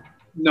 55?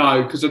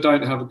 No, because I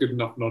don't have a good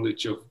enough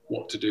knowledge of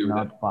what to do with it.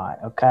 Not buy,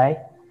 okay.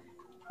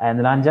 And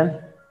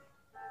Ranjan?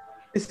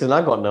 Listen,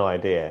 I've got no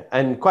idea.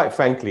 And quite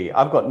frankly,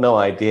 I've got no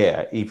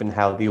idea even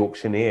how the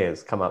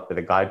auctioneers come up with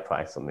a guide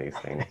price on these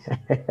things.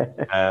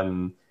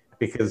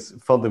 Because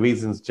for the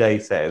reasons Jay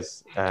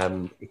says,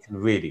 it can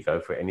really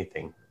go for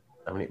anything.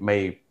 I mean, it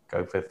may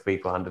go for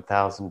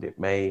 300,000-400,000. It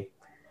may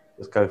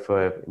just go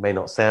for, it may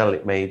not sell.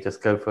 It may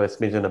just go for a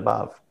smidgen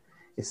above.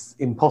 It's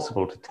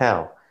impossible to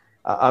tell.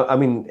 I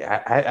mean,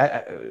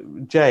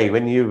 Jay,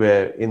 when you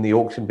were in the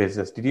auction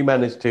business, did you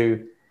manage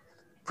to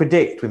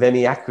predict with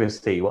any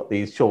accuracy what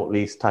these short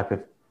lease type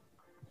of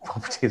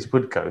properties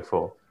would go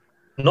for?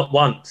 Not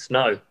once,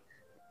 no,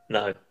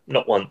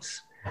 not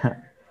once.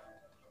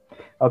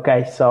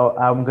 Okay, so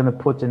I'm going to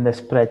put in the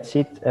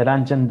spreadsheet.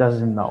 Ranjan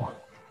doesn't know.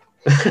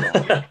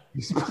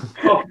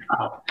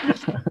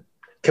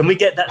 Can we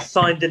get that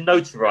signed and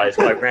notarized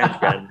by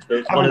Ranjan?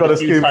 It's one of the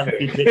few times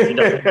he literally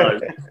doesn't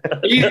know.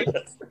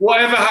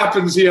 Whatever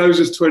happens, he owes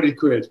us 20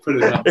 quid. Put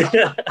it up.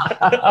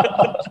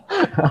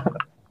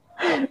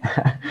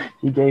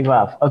 He gave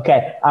up.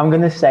 Okay, I'm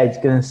going to say it's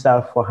going to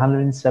sell for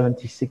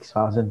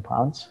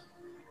 £176,000.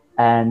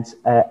 And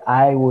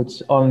I would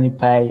only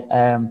pay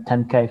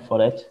 10K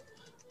for it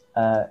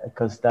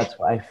because that's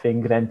what I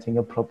think renting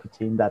a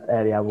property in that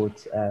area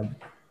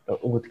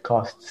would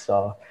cost.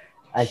 So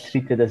I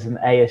treat it as an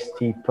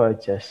AST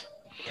purchase.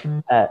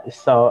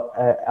 So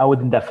I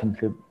wouldn't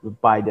definitely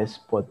buy this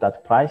for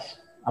that price.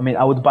 I mean,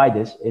 I would buy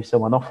this if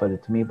someone offered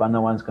it to me, but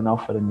no one's going to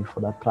offer it me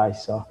for that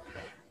price. So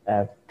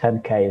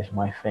 10K is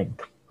my thing.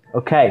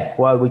 Okay,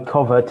 well, we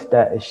covered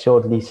the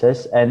short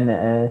leases, and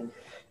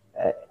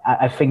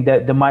I think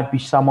that there might be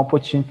some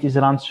opportunities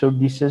around short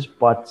leases,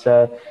 but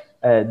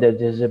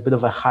there's a bit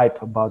of a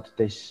hype about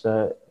this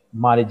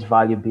marriage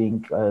value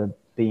being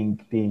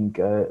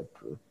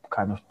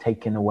kind of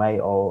taken away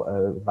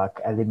or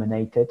like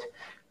eliminated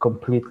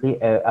completely.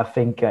 I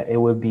think it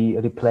will be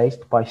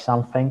replaced by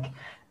something,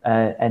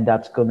 and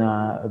that's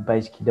gonna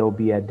basically there will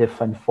be a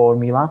different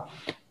formula,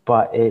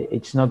 but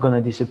it's not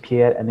gonna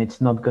disappear, and it's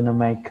not gonna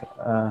make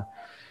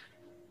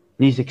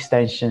these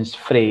extensions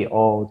free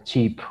or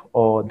cheap,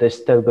 or they're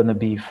still going to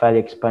be fairly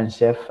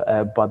expensive,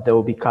 but they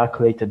will be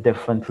calculated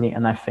differently,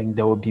 and I think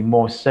there will be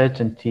more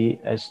certainty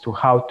as to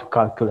how to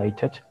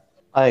calculate it.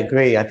 I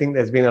agree. I think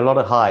there's been a lot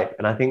of hype,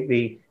 and I think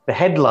the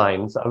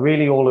headlines are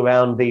really all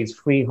around these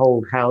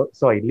leasehold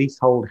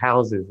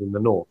houses in the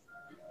north.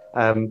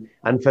 And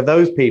for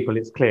those people,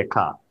 it's clear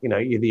cut. You know,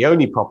 you're the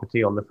only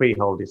property on the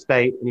freehold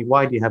estate, and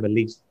why do you have a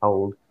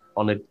leasehold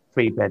on a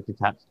 3-bed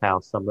detached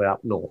house somewhere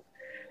up north?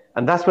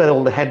 And that's where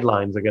all the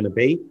headlines are going to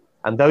be.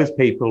 And those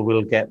people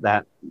will get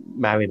that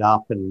married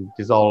up and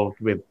dissolved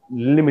with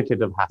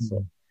limited of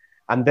hassle.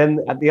 And then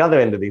at the other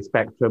end of the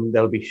spectrum,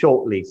 there'll be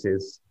short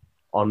leases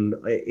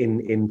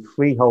in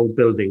freehold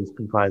buildings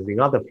comprising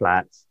other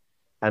flats.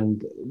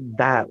 And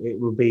that it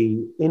will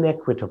be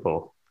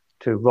inequitable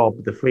to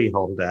rob the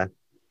freeholder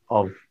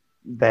of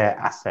their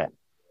asset.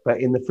 But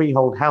in the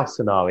freehold house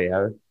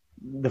scenario,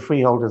 the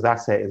freeholder's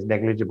asset is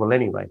negligible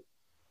anyway.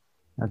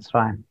 That's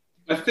right.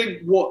 I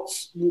think what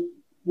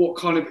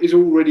kind of is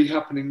already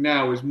happening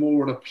now is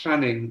more on a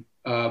planning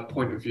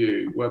point of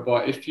view,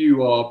 whereby if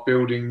you are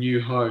building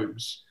new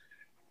homes,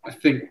 I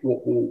think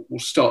what will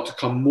start to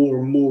come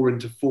more and more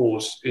into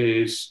force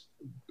is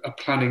a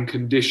planning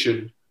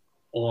condition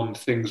on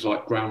things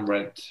like ground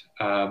rent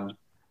and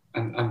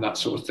that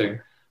sort of thing,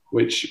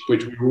 which we're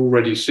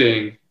already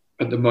seeing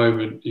at the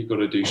moment. You've got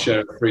to do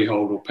share of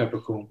freehold or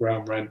peppercorn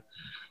ground rent,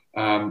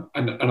 and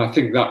I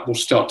think that will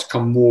start to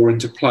come more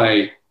into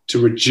play to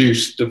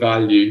reduce the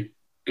value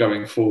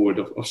going forward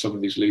of some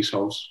of these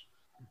leaseholds.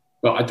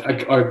 But I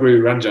agree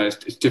with Ranjan,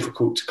 it's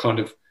difficult to kind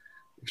of,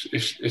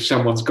 if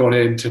someone's gone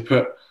in to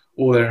put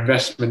all their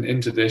investment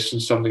into this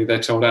and suddenly they're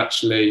told,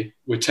 actually,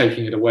 we're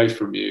taking it away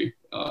from you,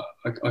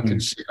 I can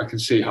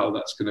see how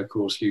that's going to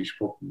cause huge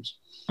problems.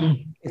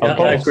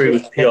 I agree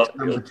with Piotr.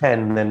 Number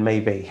 10, then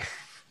maybe.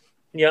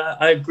 Yeah,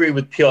 I agree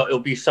with Piotr. It'll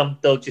be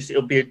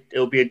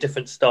a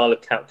different style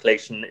of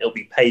calculation. It'll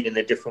be paid in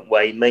a different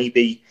way.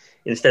 Maybe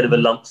instead of a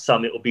lump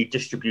sum, it will be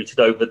distributed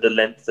over the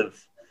length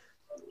of,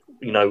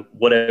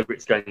 whatever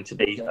it's going to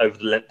be, over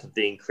the length of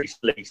the increased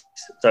lease.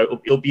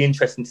 So it'll be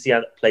interesting to see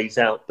how that plays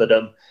out. But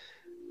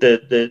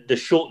the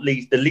short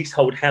lease, the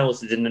leasehold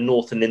houses in the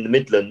north and in the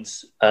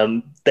Midlands,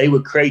 they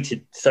were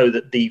created so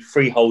that the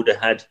freeholder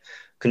had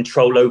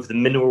control over the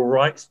mineral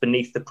rights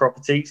beneath the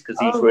properties, because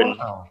these were in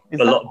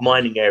a lot of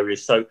mining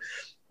areas. So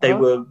they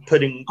were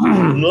putting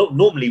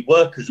normally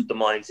workers of the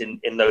mines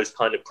in those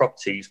kind of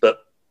properties,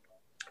 but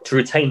to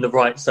retain the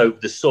rights over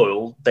the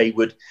soil, they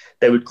would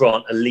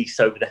grant a lease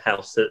over the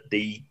house that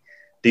the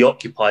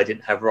occupier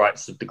didn't have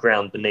rights of the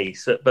ground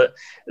beneath. But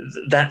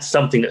that's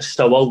something that's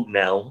so old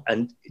now,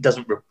 and it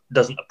doesn't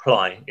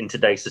apply in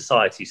today's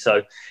society.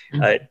 So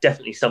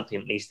definitely something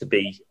that needs to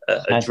be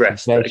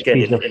addressed. But again,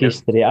 in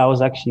history, I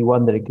was actually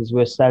wondering, because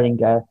we're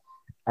selling a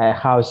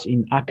house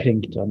in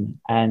Accrington,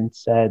 and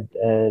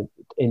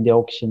in the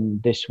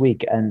auction this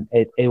week, and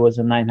it was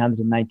a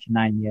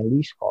 999-year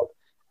leasehold.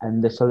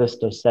 And the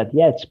solicitor said,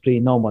 yeah, it's pretty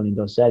normal in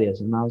those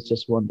areas. And I was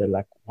just wondering,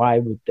 like, why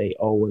would they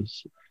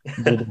always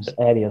do those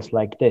areas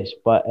like this?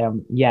 But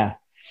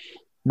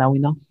now we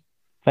know.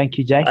 Thank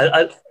you, Jay.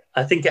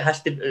 I think it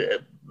has to,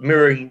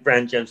 mirroring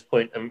Ranjan's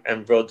point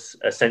and Rod's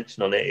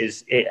ascension on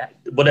it,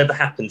 whatever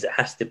happens, it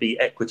has to be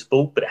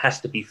equitable, but it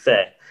has to be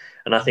fair.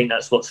 And I think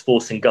that's what's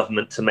forcing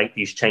government to make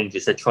these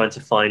changes. They're trying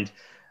to find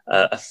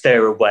a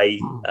fairer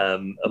way, a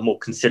more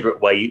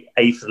considerate way,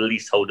 A, for the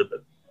leaseholder,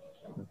 but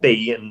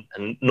B, and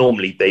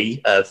normally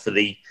B, for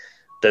the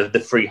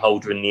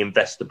freeholder and the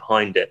investor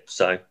behind it.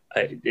 So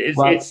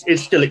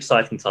It's still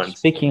exciting times.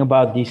 Speaking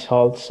about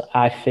leaseholds,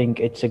 I think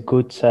it's a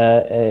good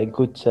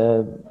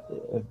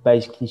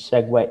basically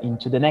segue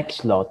into the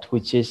next lot,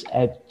 which is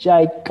a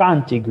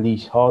gigantic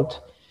leasehold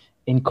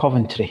in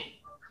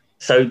Coventry.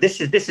 So this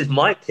is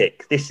my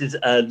pick. This is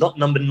lot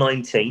number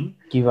 19.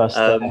 Give us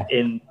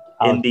in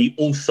the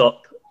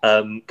Allsop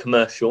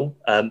commercial.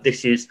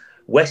 This is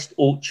West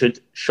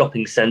Orchard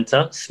Shopping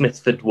Centre,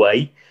 Smithford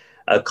Way,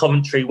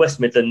 Coventry, West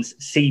Midlands,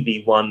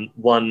 CV1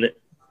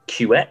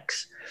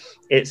 1QX.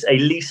 It's a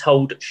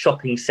leasehold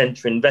shopping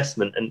centre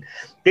investment. And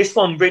this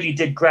one really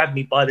did grab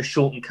me by the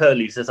short and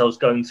curlies as I was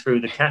going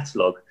through the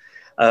catalogue,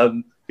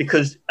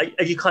 because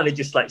you kind of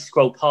just like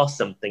scroll past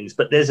some things,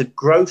 but there's a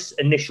gross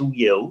initial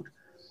yield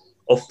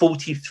of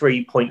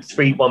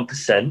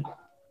 43.31%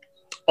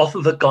 off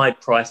of a guide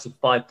price of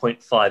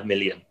 5.5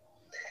 million.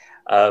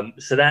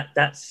 So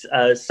that's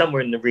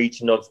somewhere in the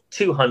region of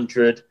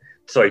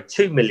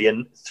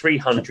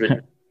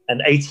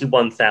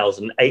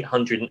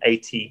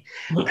 2,381,880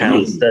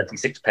 pounds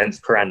 36 pence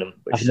per annum,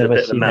 which I've is never a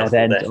bit seen of a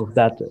a rent of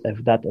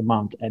that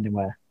amount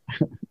anywhere.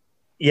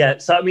 Yeah,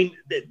 so I mean,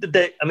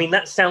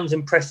 that sounds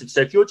impressive.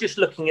 So if you're just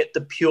looking at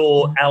the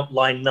pure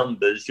outline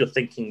numbers, you're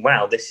thinking,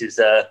 "Wow, this is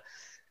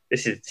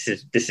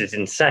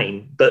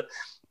insane." But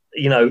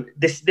you know,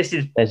 this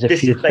is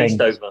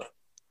based over.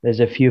 There's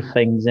a few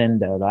things in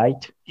there,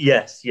 right?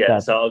 Yes.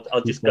 So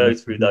I'll just go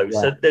through those.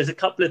 So there's a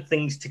couple of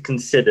things to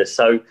consider.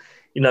 So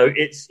you know,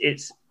 it's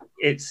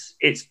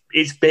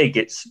big.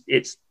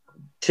 It's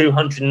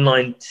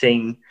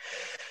 219.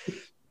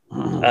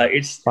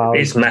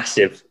 It's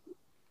massive.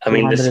 I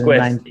mean, the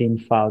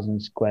 219,000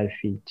 square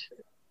feet.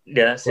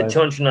 Yeah, that's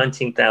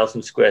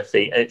 219,000 square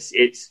feet.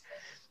 It's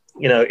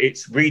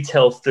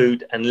retail,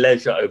 food, and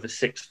leisure over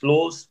 6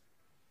 floors.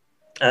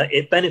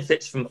 It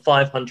benefits from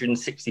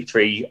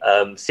 563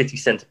 city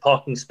centre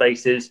parking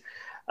spaces,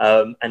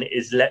 and it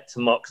is let to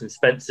Marks and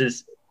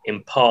Spencer's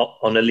in part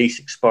on a lease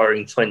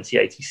expiring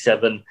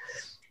 2087.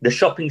 The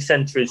shopping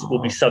centre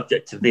will be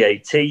subject to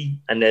VAT,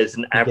 and there's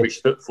an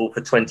average footfall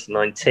for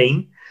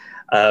 2019,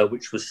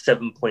 which was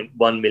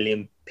 7.1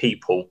 million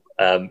people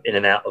in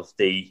and out of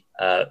the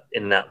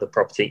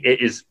property.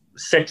 It is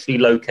centrally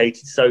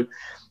located, so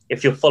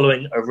if you're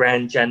following a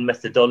Ranjan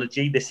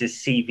methodology, this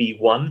is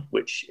CV1,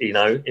 which, you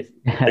know, if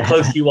the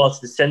closer you are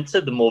to the centre,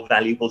 the more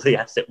valuable the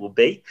asset will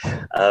be.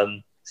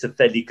 It's a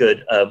fairly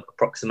good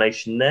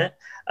approximation there.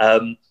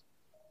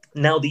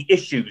 Now, the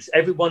issues,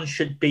 everyone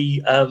should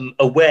be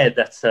aware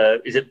that,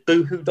 is it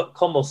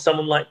Boohoo.com or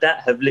someone like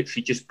that have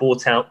literally just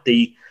bought out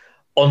the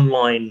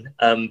online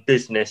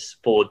business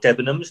for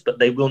Debenhams, but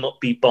they will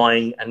not be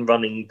buying and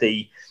running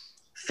the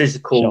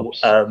physical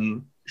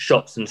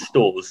shops and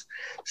stores.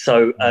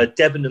 So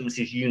Debenhams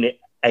is Unit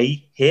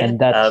A here, and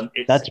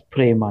that's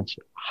pretty much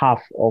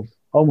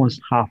almost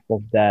half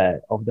of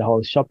the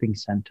whole shopping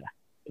centre.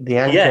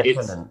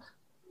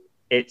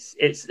 It's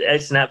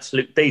an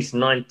absolute beast.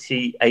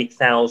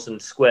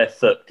 98,000 square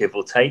foot, give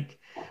or take,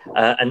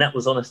 and that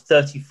was on a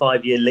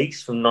 35-year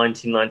lease from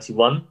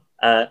 1991,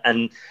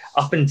 and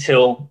up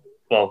until,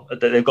 well,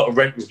 they've got a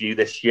rent review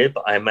this year,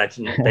 but I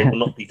imagine they will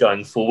not be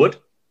going forward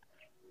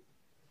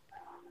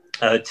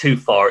too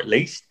far, at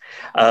least.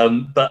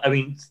 But I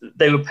mean,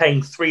 they were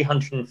paying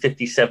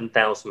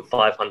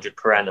 357,500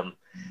 per annum.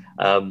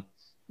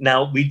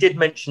 Now, we did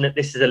mention that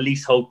this is a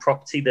leasehold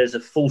property. There's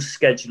a full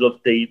schedule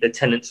of the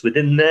tenants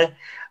within there.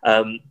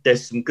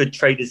 There's some good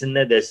traders in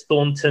there. There's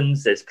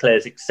Thornton's, there's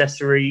Claire's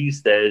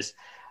Accessories, there's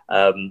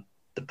the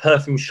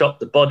perfume shop,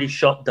 the body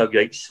shop,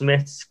 WH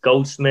Smith's,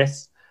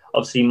 Goldsmiths.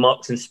 Obviously,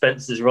 Marks and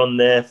Spencer's are on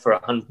there for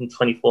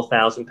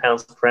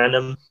 £124,000 per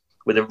annum,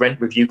 with a rent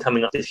review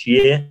coming up this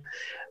year.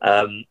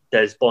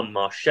 There's Bon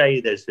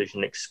Marché, there's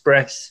Vision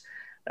Express.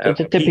 It's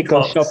a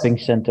typical shopping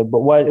centre, but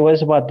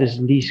what about this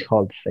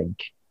leasehold thing?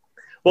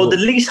 Well, the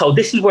leasehold,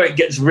 this is where it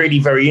gets really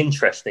very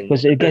interesting.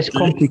 Because it gets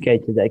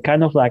complicated. It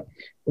kind of like,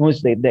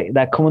 almost the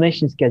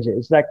accommodation schedule,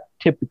 it's like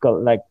typical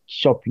like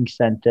shopping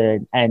centre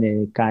in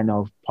any kind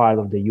of part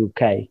of the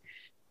UK.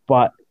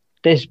 But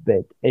this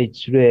bit,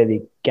 it's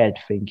really get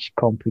things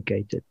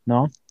complicated,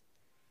 no?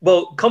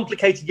 Well,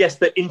 complicated, yes,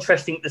 but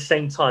interesting at the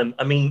same time.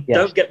 I mean,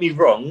 Don't get me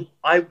wrong.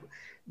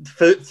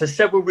 For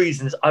several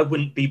reasons, I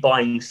wouldn't be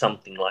buying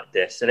something like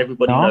this. And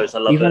everybody knows I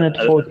love it. Even at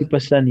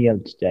 40%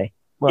 yield today.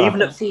 Well,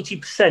 even at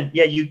 40%,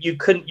 yeah, you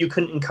couldn't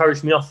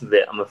encourage me off of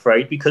it, I'm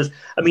afraid, because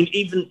I mean,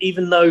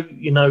 even though,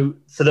 you know,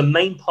 for the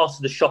main part of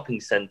the shopping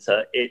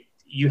centre,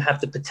 you have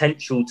the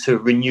potential to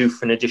renew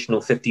for an additional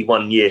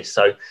 51 years.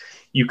 So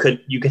you could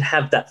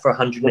have that for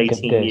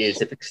 118 years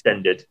if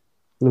extended.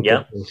 Look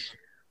at this.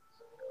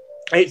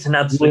 It's an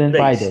absolute You wouldn't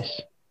buy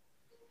this.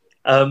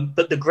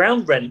 But the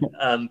ground rent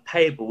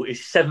payable is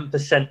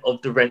 7%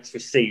 of the rents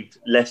received,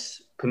 less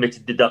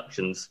permitted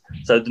deductions.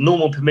 So the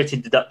normal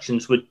permitted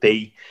deductions would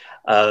be,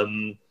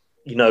 common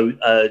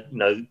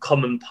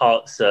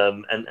parts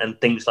and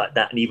things like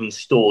that, and even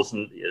stores,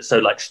 and so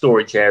like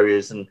storage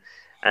areas and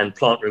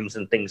plant rooms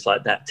and things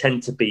like that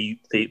tend to be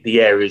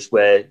the areas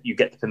where you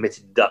get the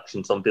permitted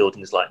deductions on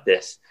buildings like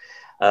this.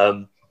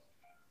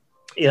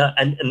 Yeah,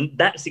 and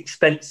that's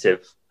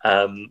expensive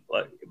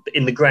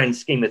in the grand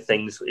scheme of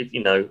things. If,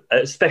 you know,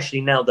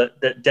 especially now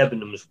that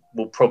Debenhams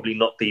will probably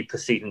not be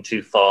proceeding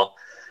too far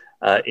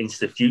into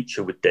the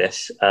future with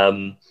this,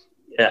 and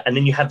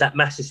then you have that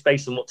massive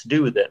space on what to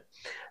do with it.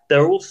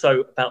 There are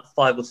also about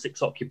 5 or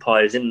 6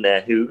 occupiers in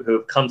there who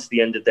have come to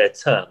the end of their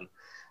term,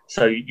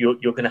 so you're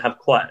going to have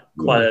quite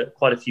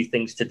a few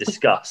things to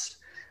discuss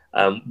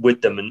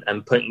with them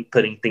and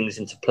putting things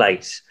into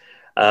place.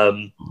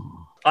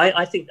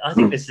 I think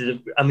this is.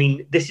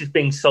 This is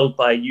being sold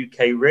by a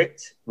UK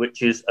REIT,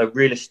 which is a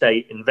real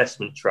estate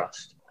investment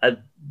trust.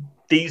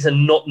 These are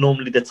not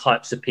normally the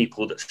types of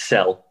people that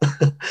sell.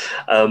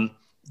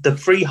 The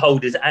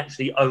freehold is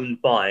actually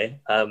owned by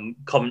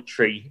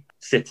Coventry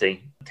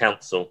City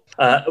Council.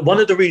 One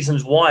of the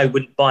reasons why I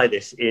wouldn't buy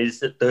this is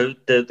that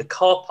the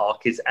car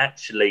park is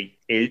actually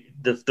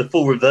the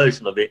full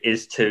reversion of it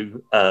is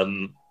to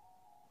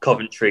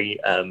Coventry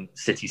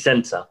City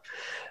Centre.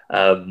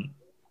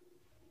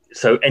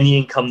 So any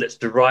income that's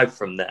derived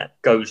from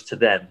that goes to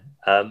them.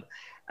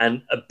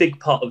 And a big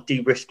part of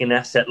de-risking an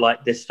asset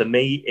like this for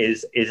me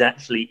is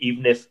actually,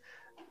 even if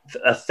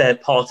a fair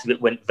part of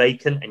it went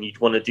vacant and you'd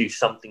want to do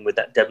something with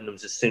that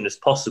Debenhams as soon as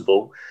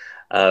possible,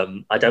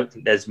 I don't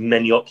think there's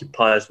many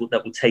occupiers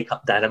that will take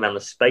up that amount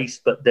of space,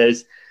 but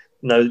there's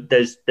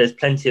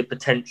plenty of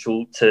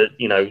potential to,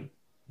 you know,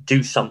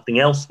 do something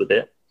else with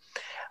it.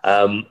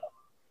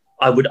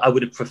 I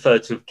would have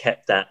preferred to have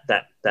kept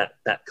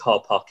that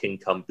car park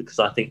income, because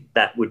I think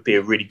that would be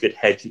a really good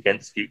hedge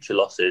against future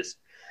losses,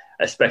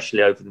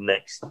 especially over the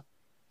next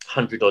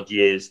 100 odd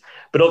years.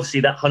 But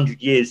obviously that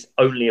 100 years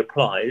only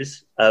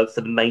applies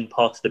for the main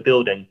part of the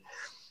building.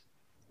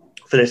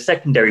 For the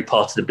secondary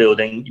part of the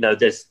building, you know,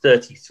 there's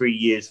 33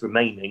 years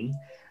remaining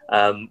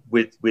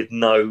with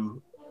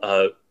no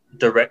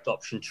direct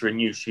option to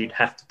renew. So you'd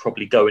have to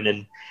probably go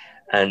in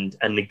and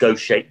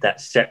negotiate that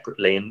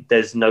separately, and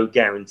there's no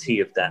guarantee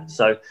of that.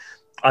 So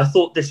I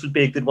thought this would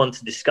be a good one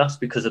to discuss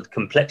because of the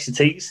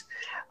complexities,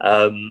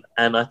 and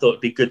I thought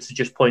it'd be good to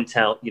just point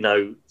out, you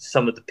know,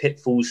 some of the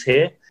pitfalls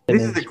here.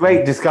 This is a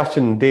great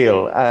discussion,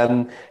 Deal.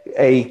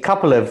 A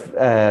couple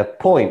of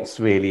points,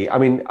 really. I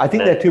mean, I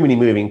think there are too many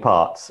moving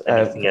parts.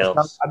 Anything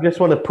else? I just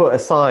want to put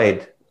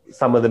aside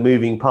some of the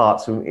moving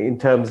parts in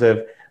terms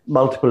of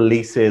multiple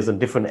leases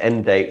and different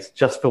end dates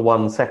just for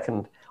 1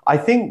 second. I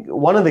think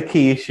one of the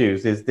key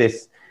issues is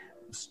this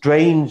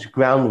strange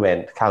ground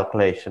rent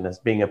calculation as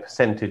being a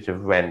percentage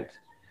of rent.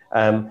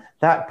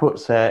 That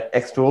puts an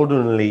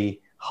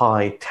extraordinarily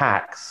high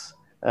tax,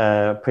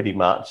 pretty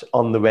much,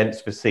 on the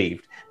rents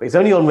received. But it's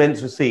only on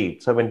rents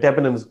received. So when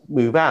Debenhams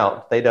move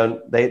out,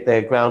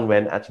 their ground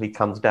rent actually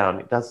comes down.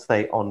 It does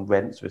say on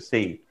rents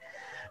received.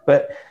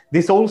 But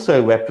this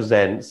also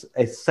represents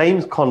a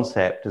same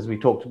concept as we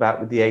talked about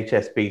with the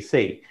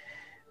HSBC.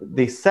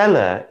 The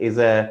seller is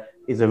a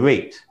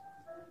REIT.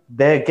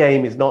 Their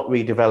game is not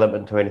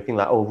redevelopment or anything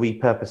like, or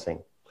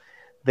repurposing.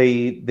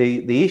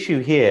 The issue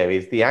here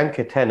is the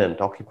anchor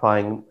tenant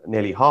occupying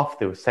nearly half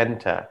the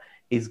centre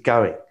is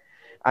going.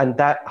 And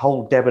that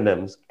whole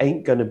Debenhams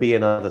ain't going to be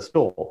another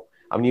store.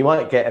 I mean, you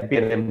might get a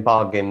B&M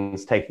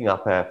Bargains taking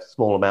up a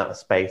small amount of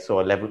space,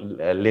 or a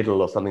Lidl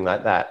or something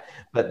like that.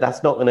 But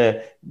that's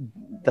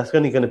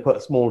only going to put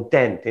a small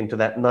dent into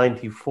that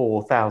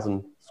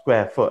 94,000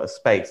 square foot of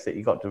space that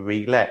you got to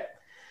re-let.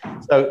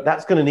 So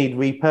that's going to need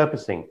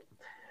repurposing.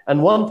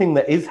 And one thing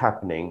that is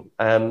happening,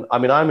 I'm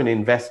an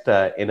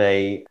investor in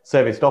a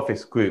serviced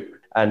office group,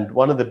 and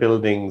one of the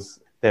buildings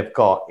they've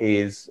got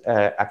is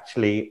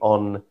actually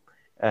on,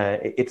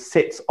 it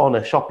sits on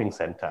a shopping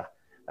centre.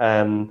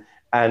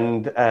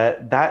 And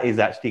that is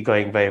actually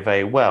going very,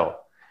 very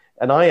well.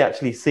 And I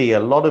actually see a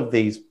lot of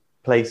these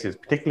places,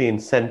 particularly in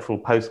central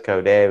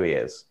postcode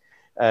areas,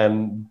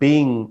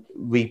 being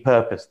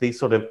repurposed, these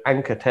sort of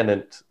anchor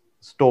tenant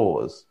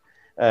stores.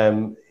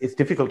 It's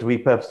difficult to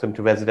repurpose them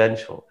to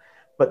residential,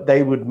 but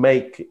they would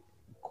make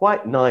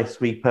quite nice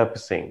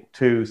repurposing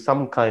to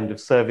some kind of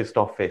serviced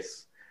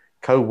office,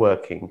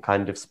 co-working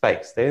kind of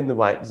space. They're in the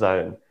right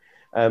zone.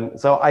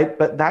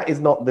 But that is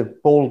not the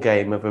ball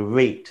game of a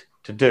REIT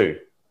to do.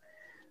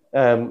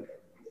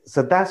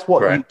 So that's what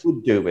Correct. You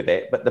could do with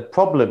it. But the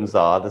problems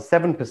are the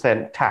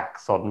 7%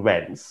 tax on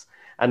rents,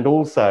 and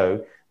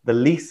also the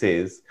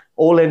leases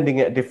all ending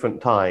at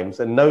different times,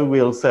 and no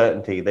real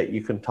certainty that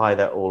you can tie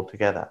that all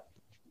together.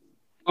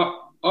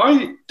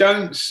 I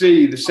don't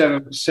see the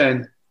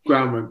 7%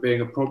 ground rent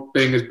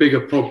being as big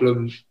a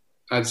problem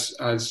as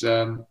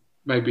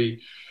maybe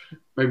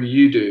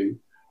you do.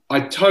 I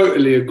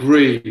totally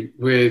agree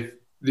with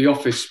the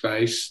office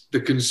space. The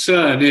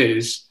concern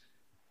is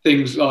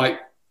things like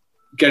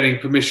getting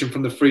permission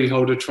from the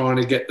freeholder, trying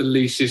to get the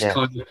leases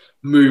kind of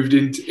moved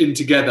in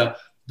together.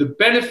 The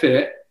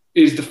benefit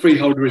is the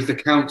freeholder is the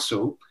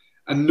council.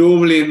 And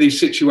normally in these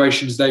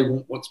situations, they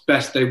want what's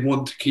best. They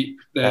want to keep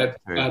their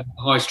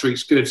high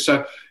streets good.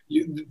 So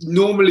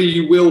normally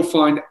you will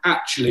find,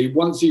 actually,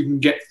 once you can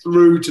get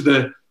through to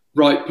the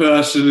right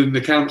person in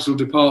the council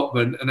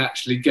department and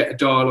actually get a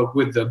dialogue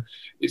with them,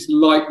 it's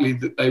likely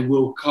that they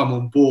will come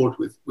on board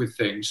with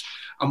things.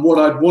 And what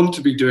I'd want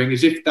to be doing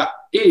is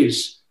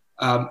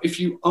if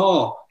you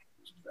are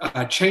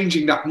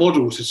changing that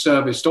model to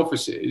serviced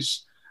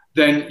offices,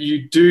 then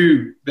you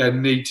do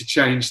then need to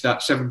change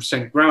that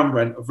 7% ground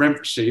rent of rent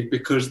received,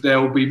 because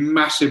there will be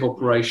massive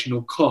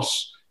operational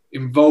costs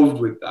involved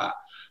with that.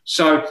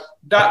 So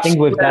that's, I think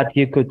with that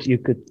you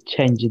could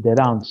change it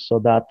around so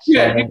that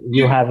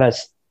you have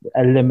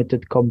a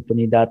limited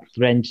company that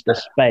rents the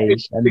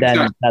space, and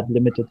then that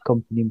limited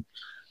company.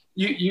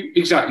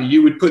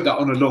 You would put that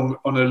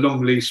on a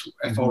long lease,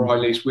 FRI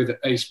lease with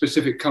a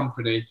specific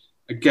company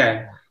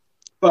again.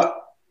 But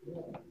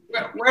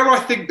where I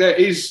think there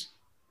is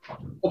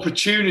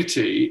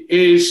opportunity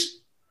is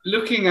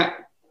looking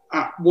at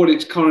what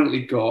it's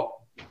currently got.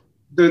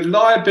 The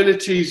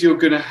liabilities you're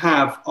going to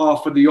have are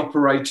for the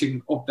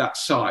operating of that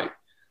site.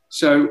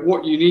 So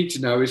what you need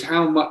to know is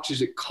how much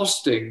is it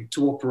costing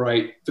to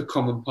operate the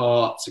common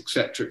parts,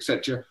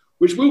 etc.,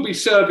 which will be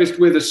serviced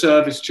with a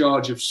service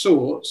charge of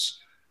sorts.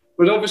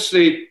 But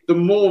obviously, the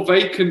more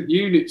vacant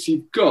units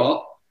you've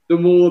got, the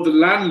more the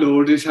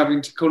landlord is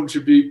having to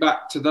contribute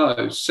back to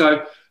those.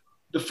 So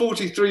the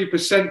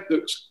 43%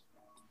 looks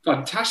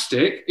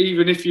fantastic,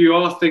 even if you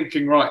are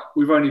thinking, right,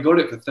 we've only got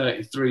it for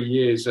 33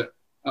 years at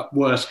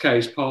worst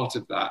case part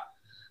of that.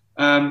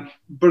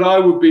 But I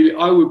would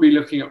be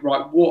looking at,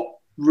 right, what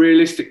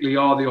realistically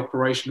are the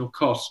operational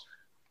costs?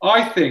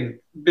 I think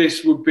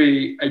this would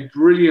be a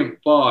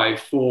brilliant buy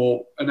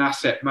for an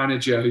asset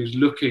manager who's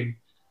looking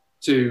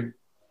to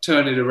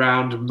turn it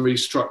around and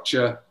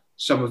restructure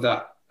some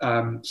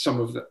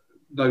of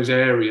those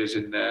areas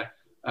in there.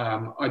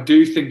 I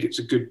do think it's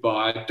a good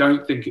buy. I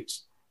don't think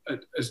it's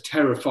as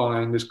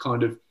terrifying as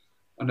kind of,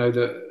 I know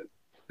that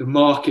the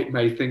market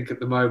may think at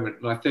the moment.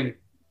 And I think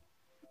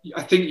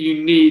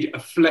you need a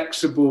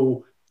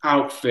flexible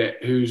outfit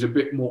who's a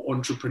bit more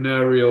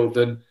entrepreneurial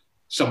than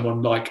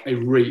someone like a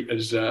REIT,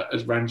 as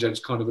Ranjan's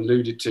kind of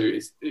alluded to.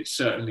 It's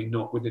certainly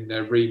not within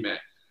their remit.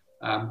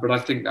 But I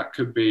think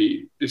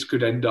this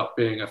could end up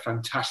being a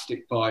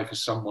fantastic buy for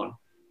someone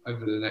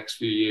over the next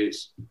few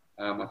years.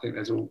 I think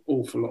there's an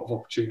awful lot of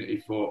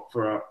opportunity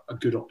for a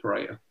good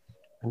operator.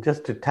 And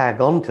just to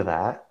tag on to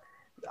that,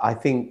 I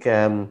think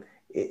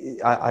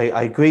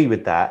I agree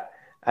with that.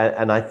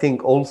 And I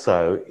think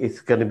also it's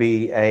going to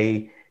be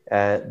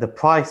the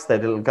price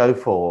that it'll go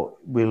for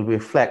will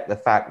reflect the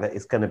fact that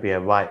it's going to be a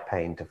right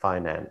pain to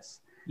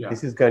finance. Yeah.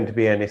 This is going to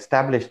be an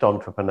established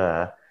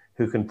entrepreneur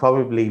who can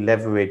probably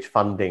leverage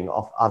funding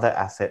off other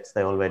assets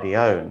they already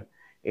own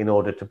in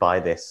order to buy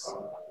this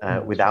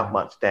without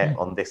much debt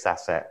on this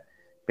asset,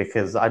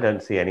 because I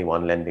don't see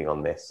anyone lending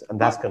on this, and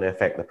that's going to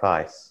affect the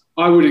price.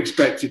 I would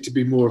expect it to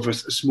be more of a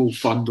small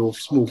fund or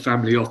small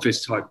family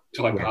office type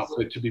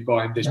outfit to be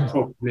buying this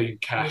probably in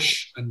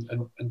cash and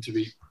to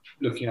be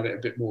looking at it a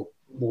bit more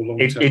long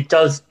term.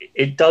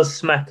 It does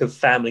smack of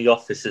family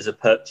office as a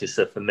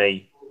purchaser for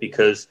me,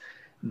 because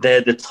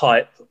they're the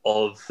type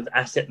of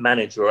asset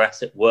manager or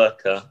asset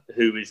worker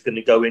who is going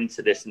to go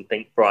into this and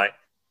think, right,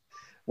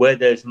 where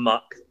there's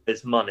muck,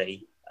 there's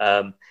money.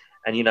 And,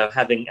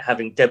 having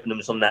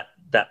Debenhams on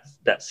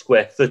that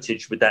square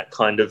footage with that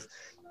kind of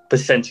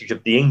percentage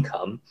of the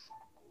income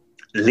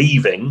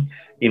leaving,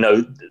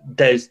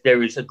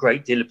 there is a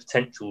great deal of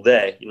potential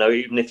there.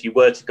 Even if you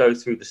were to go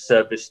through the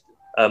service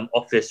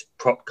office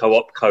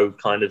propco opco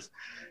kind of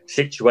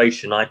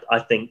situation, I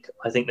think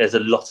there's a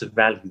lot of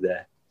value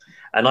there.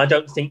 And I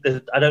don't think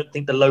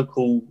the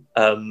local.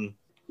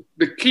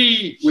 The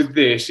key with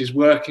this is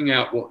working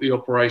out what the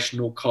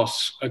operational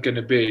costs are going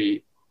to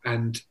be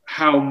and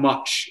how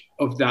much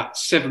of that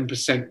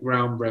 7%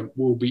 ground rent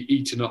will be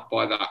eaten up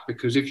by that.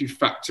 Because if you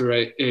factor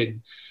it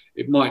in,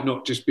 it might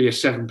not just be a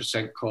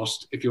 7%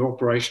 cost. If your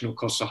operational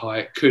costs are high,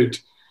 it could,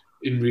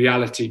 in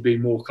reality, be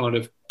more kind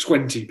of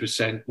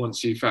 20%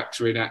 once you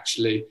factor in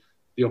actually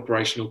the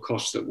operational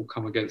costs that will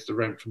come against the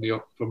rent from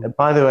the.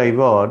 By the way,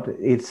 Rod,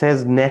 it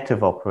says net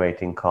of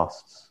operating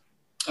costs.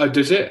 Oh,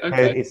 does it?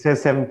 Okay. It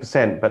says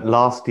 7%, but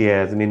last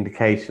year, as an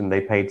indication,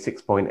 they paid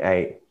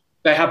 6.8.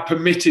 They had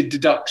permitted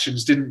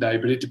deductions, didn't they?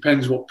 But it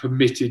depends what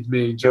permitted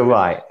means. You're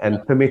right,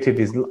 and permitted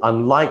is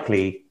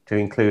unlikely to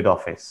include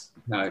office.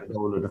 No, no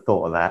one would have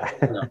thought of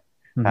that.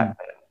 No.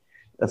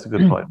 That's a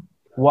good point.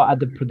 What are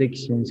the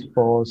predictions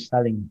for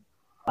selling?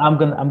 I'm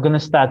gonna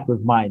start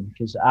with mine,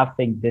 because I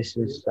think this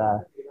is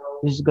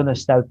gonna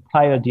sell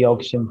prior to the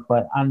auction for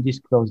an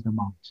undisclosed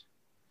amount.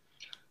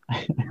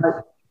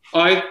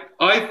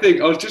 I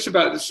think I was just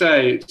about to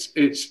say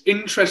it's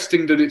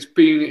interesting that it's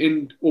been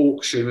in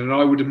auction, and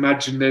I would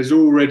imagine there's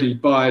already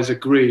buyers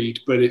agreed,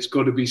 but it's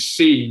got to be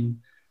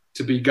seen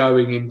to be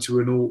going into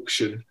an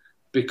auction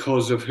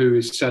because of who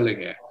is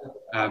selling it.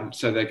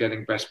 So they're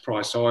getting best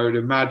price. So I would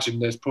imagine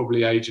there's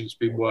probably agents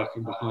been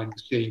working behind the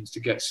scenes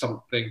to get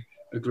something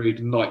agreed.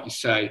 And like you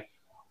say,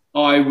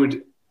 I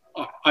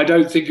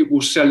don't think it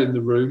will sell in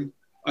the room.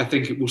 I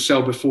think it will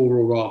sell before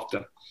or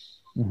after.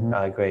 Mm-hmm.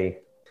 I agree.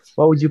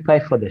 What would you pay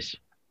for this?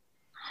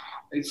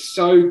 It's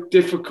so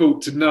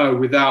difficult to know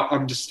without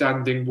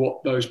understanding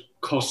what those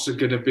costs are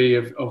going to be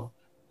of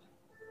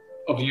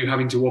of you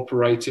having to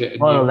operate it.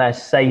 And more or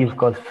less, say you've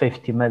got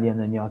 50 million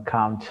in your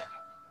account,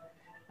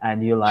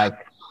 and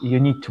you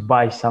need to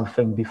buy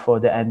something before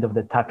the end of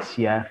the tax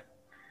year,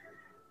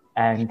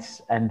 and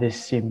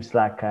this seems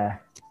like a.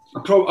 I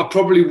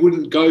probably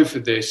wouldn't go for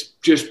this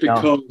just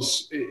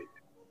because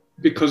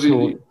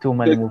too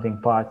many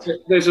moving parts.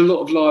 There's a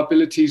lot of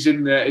liabilities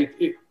in there.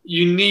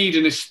 You need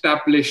an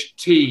established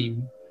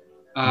team,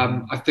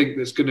 I think,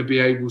 that's going to be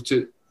able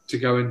to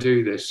go and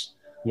do this.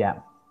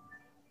 Yeah.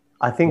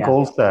 I think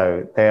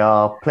also there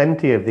are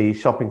plenty of these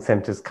shopping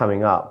centres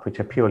coming up which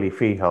are purely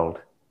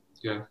freehold.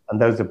 Yeah. And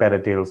those are better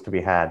deals to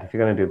be had. If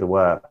you're going to do the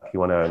work, you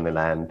want to own the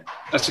land.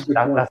 That's a good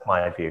point. That's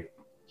my view.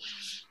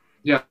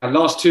 Yeah,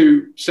 last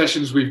 2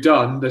 sessions we've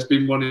done, there's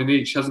been one in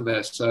each, hasn't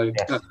there? So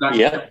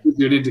that gives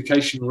you an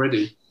indication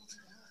already.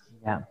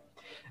 Yeah.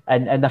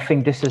 And I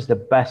think this is the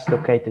best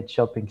located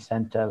shopping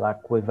centre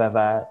like we've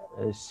ever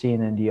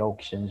seen in the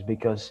auctions,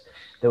 because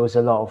there was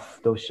a lot of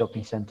those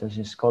shopping centres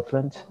in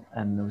Scotland,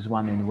 and there was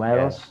one in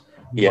Wales.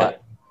 Yeah.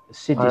 But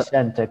city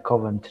centre,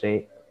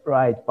 Coventry,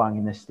 right bang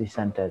in the city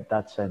centre,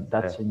 that's a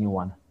new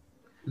one.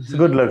 It's a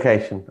good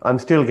location. I'm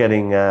still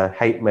getting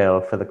hate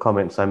mail for the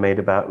comments I made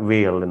about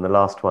Real in the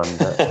last one.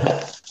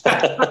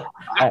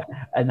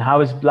 And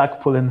how is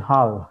Blackpool and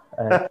Hull?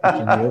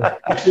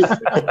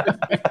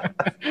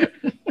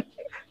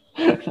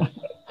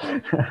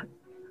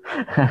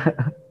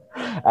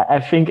 I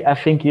think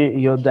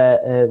you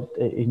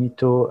need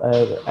to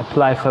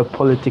apply for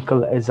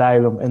political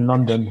asylum in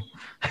London.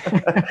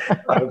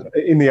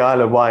 In the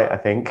Isle of Wight, I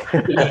think.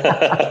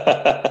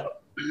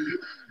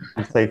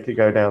 It's safe to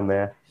go down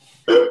there.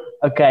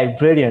 Okay,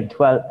 brilliant.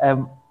 Well,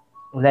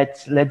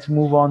 let's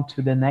move on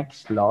to the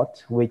next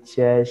lot, which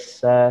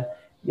is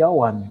your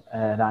one,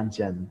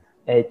 Ranjan.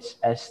 It's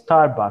a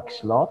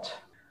Starbucks lot.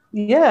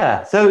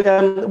 Yeah. So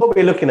what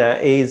we're looking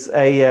at is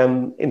as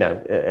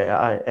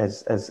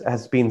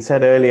has been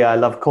said earlier, I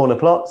love corner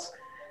plots.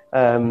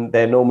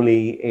 They're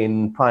normally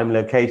in prime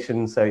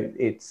locations, so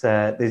it's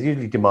there's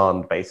usually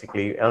demand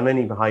basically on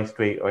any high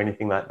street or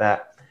anything like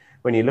that.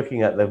 When you're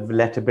looking at the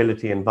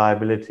lettability and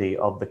viability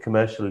of the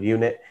commercial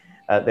unit,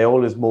 there are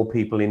always more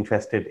people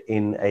interested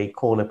in a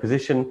corner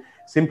position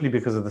simply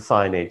because of the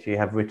signage. You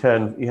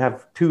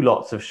have 2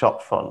 lots of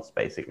shop fronts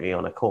basically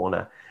on a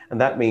corner, and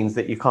that means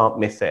that you can't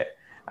miss it.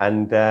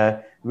 And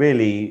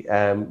really,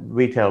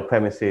 retail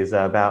premises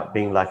are about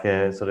being like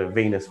a sort of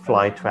Venus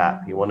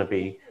flytrap. You want to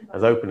be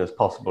as open as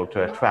possible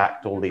to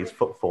attract all these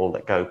footfall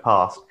that go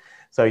past.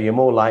 So you're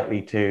more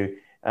likely to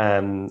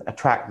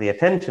attract the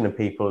attention of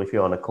people if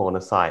you're on a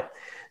corner site.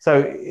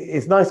 So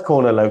it's nice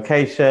corner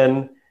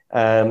location.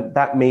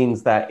 That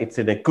means that it's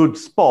in a good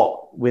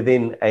spot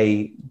within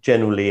a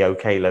generally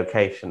okay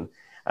location.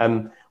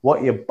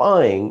 What you're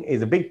buying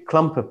is a big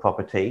clump of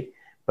property,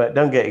 but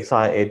don't get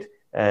excited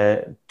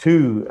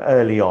too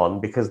early on,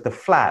 because the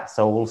flats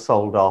are all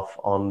sold off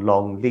on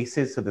long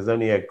leases, so there's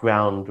only a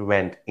ground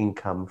rent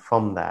income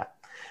from that.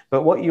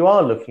 But what you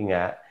are looking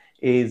at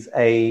is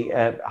a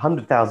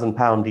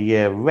 £100,000 a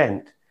year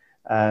rent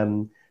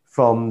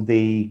from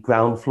the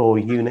ground floor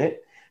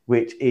unit,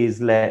 which is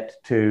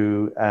let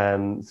to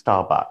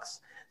Starbucks.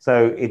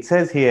 So it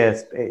says here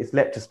it's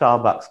let to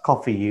Starbucks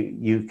Coffee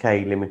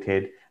UK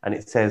Limited, and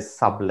it says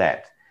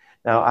sublet.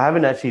 Now, I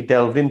haven't actually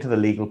delved into the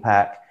legal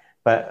pack,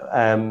 but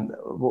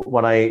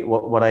what I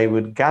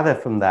would gather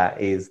from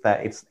that is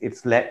that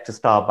it's let to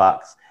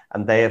Starbucks,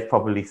 and they have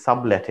probably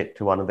sublet it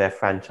to one of their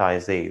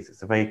franchisees.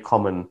 It's a very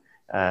common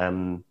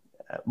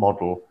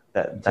model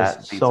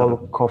that Soul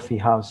Coffee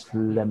House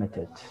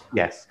Limited.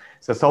 Yes,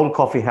 so Soul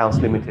Coffee House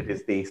Limited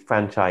is the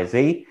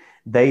franchisee.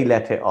 They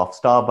let it off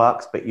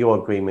Starbucks, but your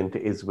agreement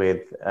is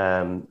with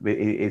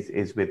Starbucks,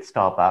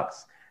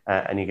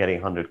 and you're getting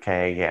 100K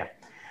a year.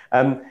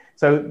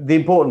 So the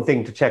important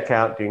thing to check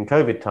out during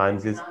COVID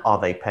times is, are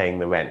they paying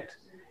the rent?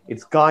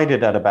 It's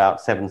guided at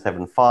about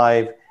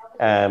 775.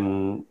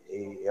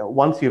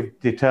 Once you've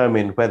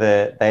determined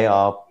whether they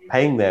are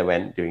paying their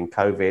rent during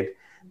COVID,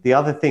 the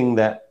other thing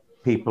that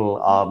people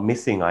are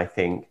missing, I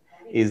think,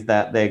 is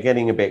that they're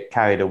getting a bit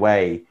carried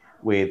away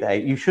with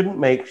you shouldn't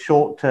make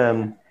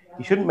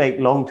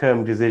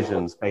long-term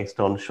decisions based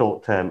on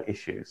short-term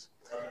issues.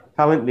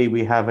 Currently,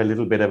 we have a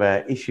little bit of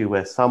an issue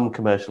where some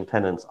commercial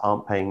tenants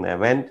aren't paying their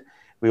rent.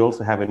 We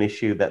also have an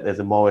issue that there's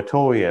a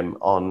moratorium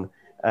on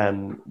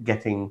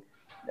getting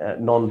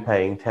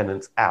non-paying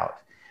tenants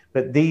out.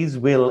 But these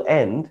will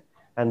end,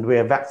 and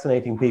we're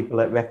vaccinating people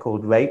at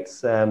record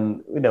rates.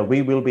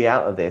 We will be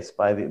out of this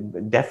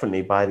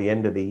definitely by the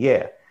end of the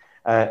year.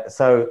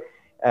 So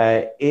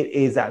it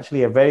is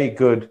actually a very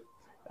good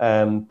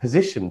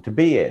position to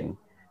be in,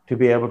 to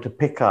be able to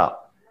pick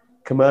up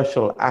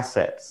commercial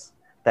assets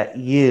that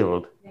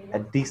yield a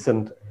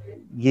decent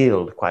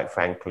yield, quite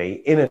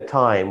frankly, in a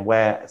time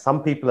where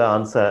some people are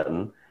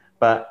uncertain,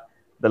 but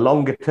the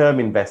longer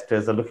term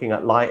investors are looking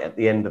at light at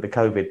the end of the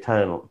COVID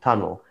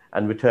tunnel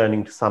and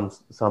returning to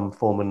some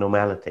form of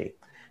normality.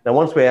 Now,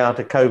 once we're out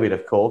of COVID,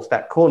 of course,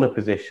 that corner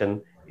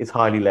position is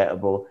highly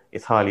lettable,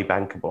 it's highly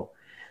bankable.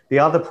 The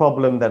other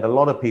problem that a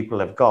lot of people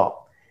have got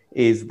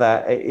is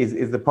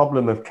the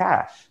problem of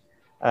cash.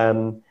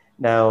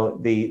 Now,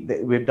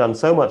 we've done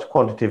so much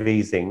quantitative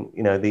easing.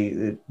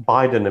 The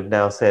Biden have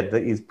now said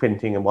that he's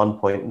printing a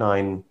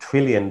 $1.9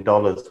 trillion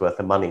worth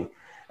of money,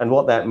 and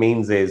what that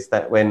means is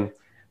that when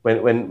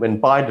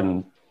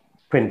Biden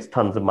prints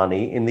tons of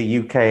money in the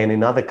UK and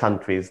in other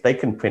countries, they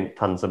can print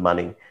tons of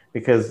money,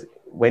 because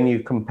when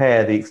you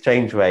compare the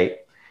exchange rate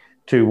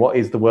to what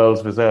is the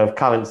world's reserve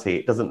currency,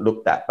 it doesn't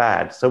look that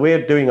bad. So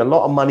we're doing a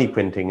lot of money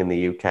printing in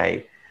the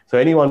UK. So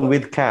anyone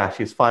with cash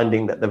is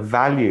finding that the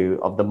value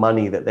of the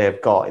money that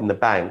they've got in the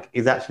bank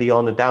is actually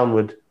on a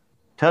downward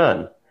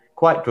turn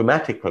quite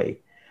dramatically.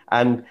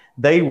 And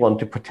they want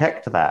to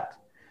protect that.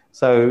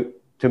 So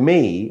to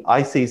me,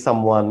 I see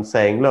someone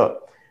saying,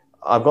 look,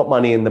 I've got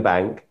money in the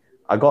bank.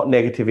 I got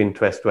negative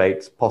interest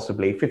rates,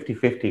 possibly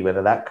 50-50,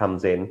 whether that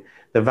comes in.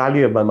 The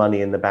value of my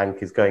money in the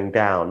bank is going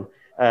down.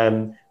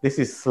 This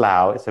is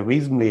Slough. It's a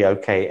reasonably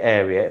okay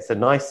area. It's a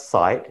nice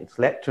site. It's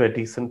let to a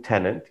decent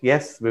tenant.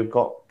 Yes, we've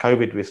got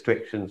COVID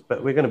restrictions,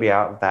 but we're going to be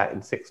out of that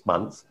in 6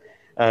 months.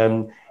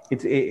 On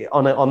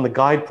the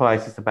guide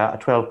price, it's about a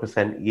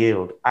 12%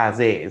 yield as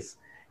is.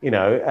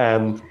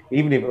 Even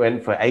if it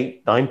went for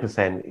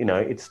 8-9%,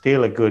 it's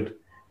still a good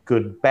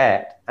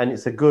bet, and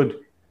it's a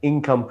good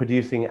income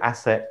producing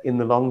asset in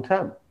the long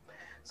term.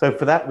 So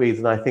for that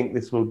reason, I think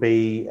this will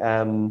be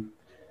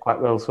quite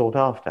well sought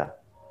after.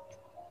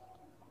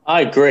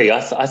 I agree.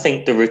 I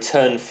think the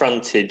return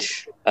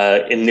frontage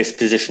in this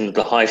position of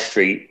the high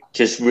street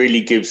just really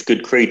gives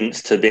good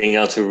credence to being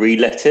able to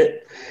relet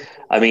it.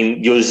 I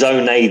mean, your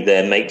zone A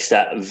there makes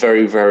that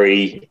very,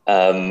 very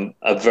a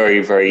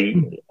very,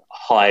 very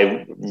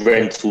high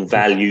rental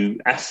value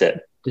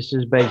asset. This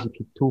is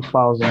basically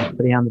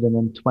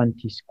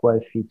 2,320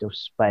 square feet of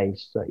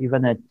space. So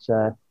even at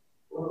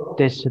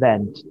this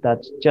rent,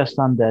 that's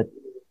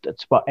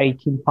about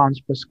 £18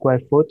 per square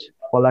foot.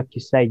 Well, like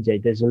you say, Jay,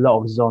 there's a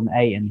lot of zone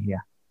A in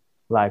here.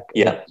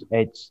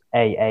 It's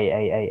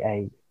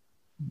A,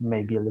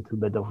 maybe a little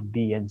bit of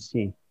B and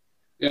C.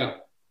 Yeah.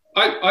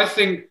 I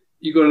think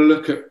you've got to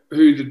look at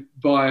who the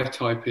buyer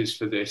type is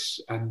for this.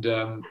 And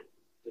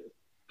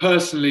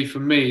personally, for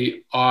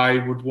me, I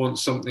would want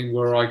something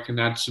where I can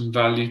add some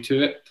value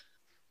to it.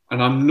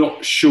 And I'm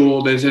not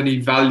sure there's any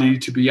value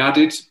to be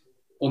added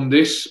on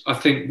this. I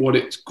think what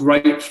it's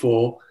great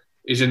for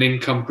is an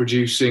income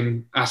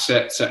producing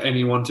asset for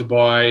anyone to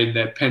buy in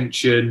their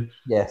pension,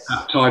 yes,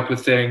 that type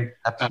of thing.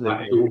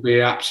 Absolutely. It will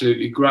be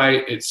absolutely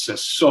great. It's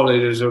as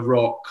solid as a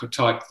rock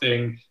type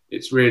thing.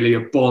 It's really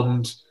a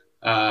bond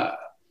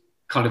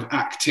kind of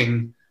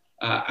acting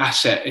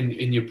asset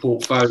in your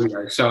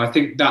portfolio. So I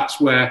think that's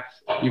where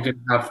you're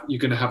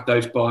going to have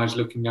those buyers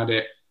looking at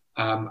it.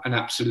 And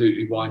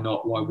absolutely, why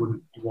not? Why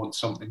wouldn't you want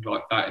something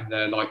like that in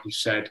there? Like you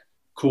said,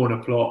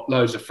 corner plot,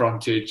 loads of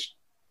frontage,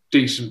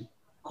 decent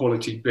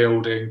quality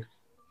building,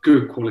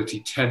 good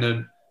quality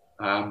tenant,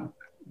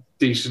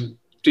 decent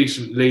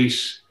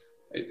lease.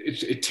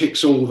 It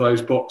ticks all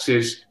those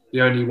boxes.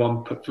 The only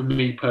one for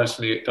me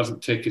personally it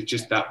doesn't tick is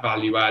just that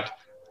value add.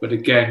 But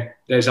again,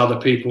 there's other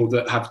people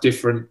that have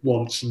different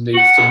wants and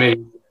needs to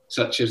me,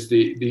 such as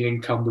the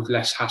income with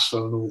less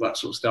hassle and all that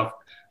sort of stuff,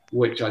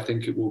 which I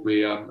think it will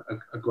be a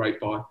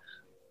great buy.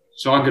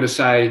 So I'm going to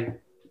say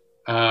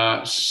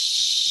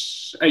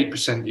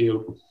 8%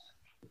 yield.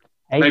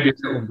 Maybe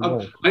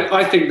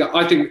I think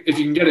if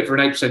you can get it for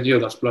an 8%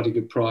 yield, that's a bloody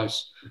good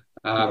price.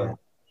 Yeah.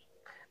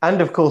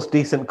 And of course,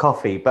 decent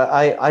coffee. But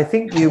I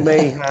think you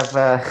may have.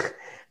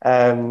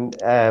 I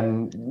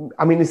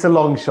mean, it's a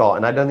long shot,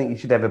 and I don't think you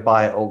should ever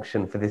buy at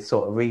auction for this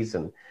sort of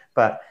reason.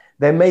 But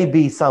there may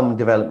be some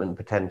development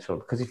potential,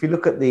 because if you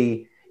look at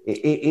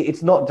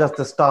it's not just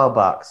a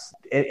Starbucks,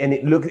 and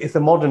it's a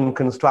modern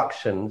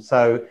construction.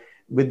 So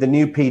with the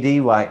new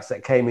PD rights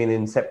that came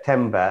in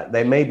September,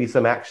 there may be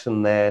some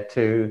action there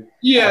too.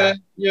 Yeah.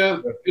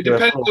 It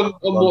depends on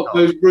what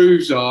those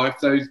roofs are.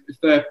 If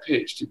they're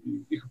pitched,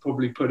 you could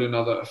probably put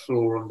a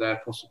floor on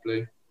there,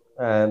 possibly.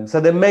 So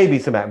there may be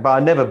some action, but I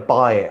never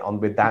buy it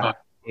with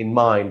that in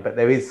mind. But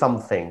there is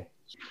something.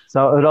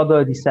 So Rod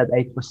already said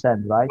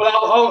 8%, right?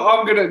 Well,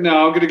 I'm gonna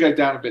go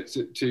down a bit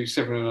to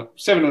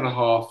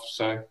 7.5.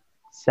 So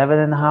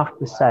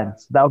 7.5%.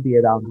 So that would be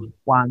around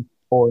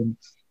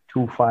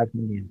 1.25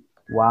 million.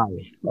 Wow.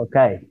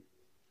 Okay.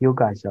 You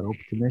guys are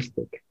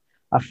optimistic.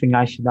 I think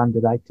I should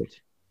underwrite it.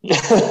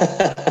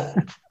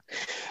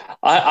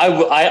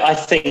 I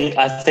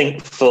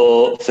think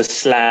for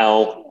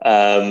Slough,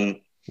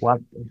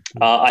 what?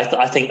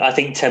 I think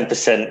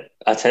 10%.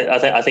 I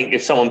think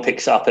if someone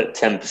picks it up at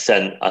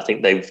 10%, I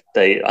think I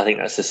think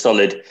that's a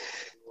solid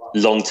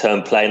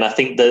long-term play. And I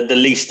think the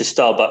lease to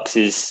Starbucks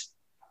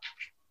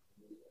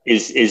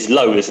is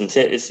low, isn't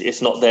it?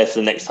 It's not there for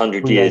the next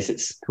 100 years.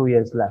 It's 2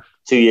 years left.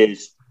 2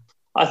 years.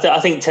 I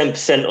think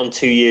 10% on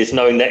 2 years,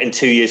 knowing that in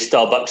 2 years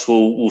Starbucks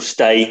will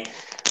stay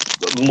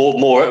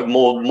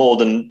more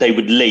than they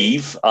would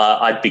leave.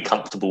 I'd be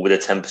comfortable with a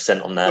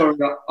 10% on that. Sorry,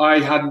 I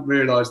hadn't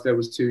realised there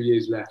was 2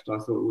 years left. I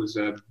thought it was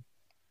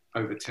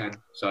over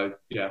 10. So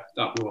yeah,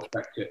 that will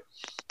affect it.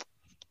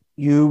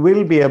 You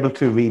will be able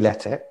to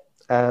relet it.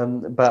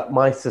 but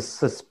my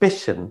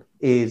suspicion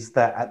is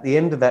that at the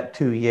end of that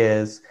 2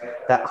 years,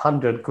 that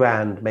 100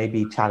 grand may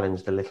be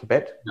challenged a little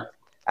bit,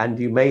 and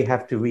you may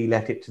have to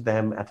relet it to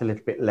them at a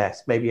little bit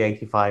less, maybe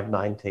 85,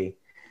 90.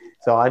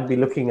 So I'd be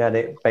looking at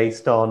it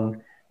based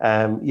on,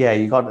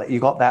 you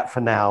got that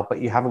for now,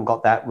 but you haven't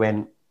got that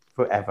rent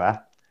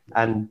forever,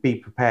 and be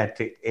prepared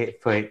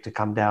for it to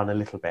come down a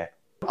little bit.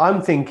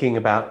 I'm thinking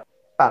about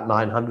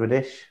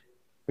 900-ish,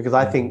 because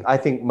I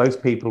think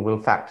most people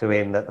will factor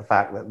in that the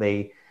fact that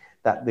the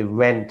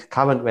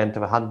current rent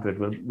of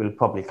 100 will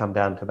probably come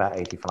down to about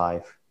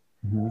 85.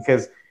 Mm-hmm.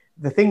 Because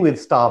the thing with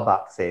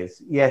Starbucks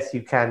is, yes,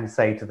 you can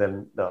say to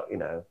them,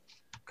 no,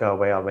 go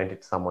away, I'll rent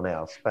it to someone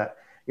else, but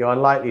you're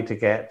unlikely to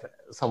get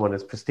someone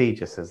as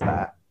prestigious as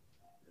that.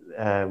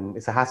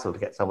 It's a hassle to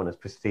get someone as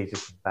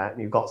prestigious as that,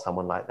 and you've got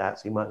someone like that,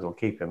 so you might as well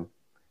keep him,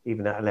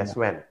 even at a less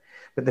rent.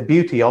 But the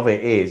beauty of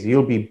it is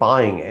you'll be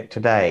buying it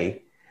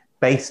today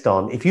based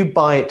on, if you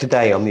buy it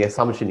today on the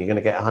assumption you're going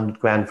to get 100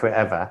 grand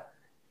forever,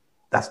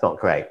 that's not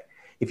great.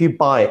 If you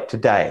buy it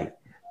today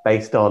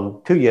based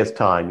on 2 years'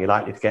 time, you're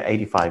likely to get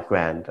 85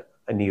 grand,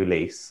 a new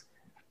lease,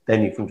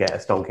 then you can get a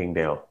stonking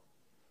deal.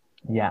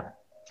 Yeah,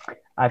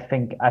 I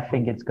think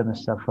it's going to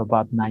sell for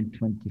about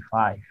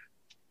 925.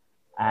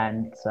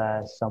 And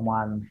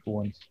someone who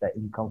wants the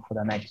income for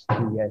the next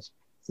 2 years.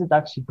 Is it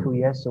actually 2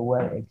 years or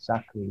where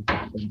exactly?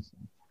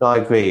 No, I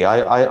agree.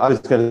 I was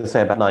going to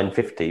say about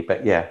 950,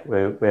 but yeah,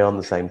 we're on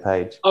the same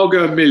page. I'll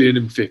go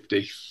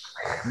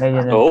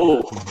 1,050,000.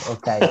 Oh,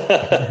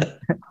 okay.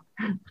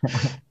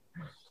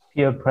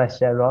 Pure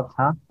pressure, Rod,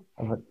 huh?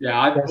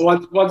 Yeah,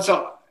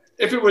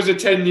 if it was a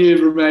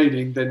 10-year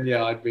remaining, then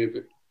yeah, I'd be a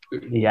bit.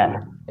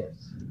 Yeah.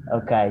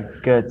 Okay,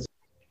 good.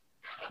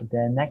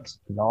 The next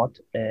lot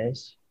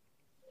is.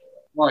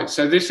 Right,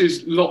 so this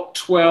is lot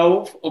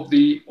 12 of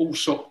the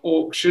Allsop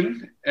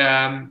auction.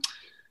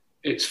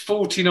 It's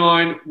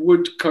 49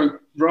 Woodcote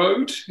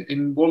Road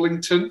in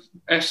Wallington,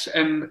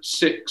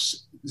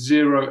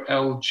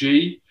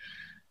 SM60LG.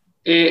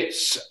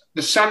 It's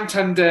the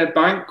Santander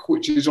Bank,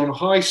 which is on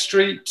High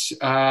Street,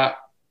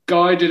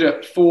 guided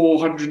at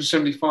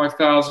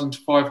 475,000 to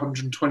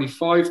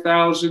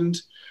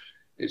 525,000.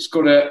 It's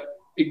got an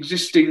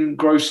existing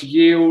gross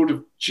yield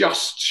of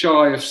just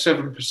shy of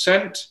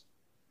 7%.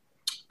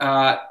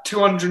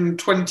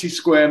 220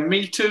 square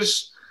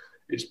metres.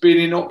 It's been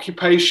in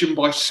occupation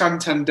by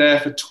Santander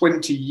for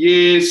 20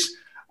 years,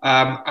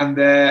 and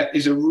there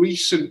is a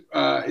recent.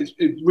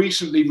 It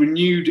recently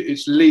renewed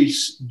its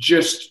lease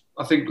just,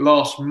 I think,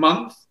 last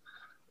month,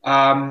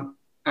 and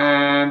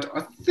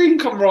I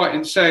think I'm right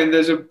in saying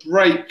there's a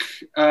break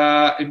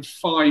in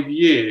 5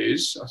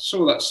 years. I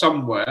saw that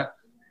somewhere.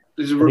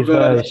 There's a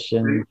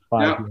reversion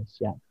 5 years.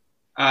 Yeah.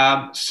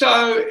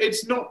 So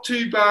it's not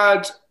too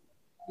bad.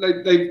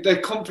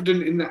 They're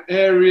confident in that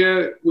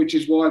area, which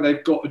is why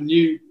they've got a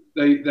new.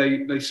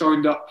 They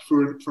signed up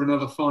for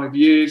another 5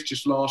 years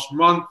just last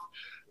month.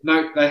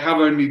 No, they have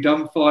only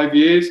done 5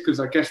 years because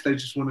I guess they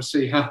just want to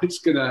see how things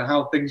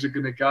are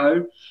gonna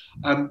go.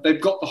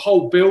 They've got the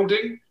whole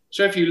building.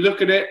 So if you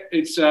look at it,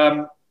 it's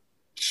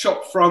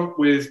shop front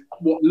with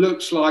what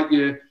looks like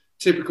your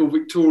typical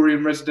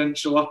Victorian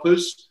residential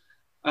uppers,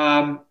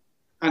 and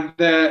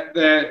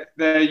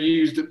they're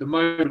used at the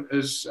moment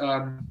as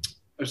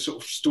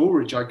sort of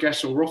storage, I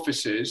guess, or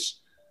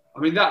offices. I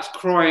mean, that's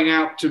crying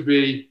out to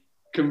be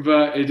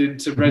converted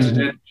into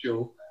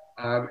residential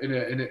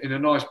in a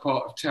nice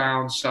part of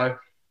town. So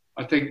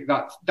I think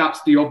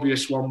that's the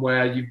obvious one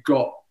where you've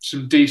got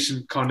some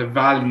decent kind of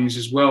values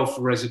as well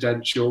for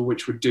residential,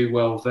 which would do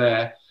well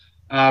there.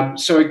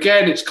 So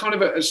again, it's kind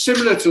of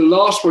similar to the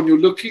last one. You're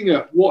looking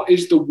at what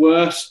is the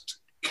worst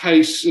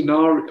case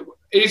scenario.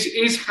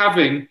 Is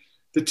having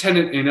the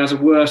tenant in as a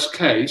worst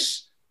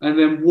case, and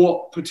then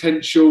what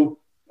potential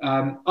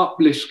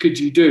uplifts could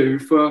you do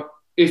for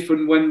if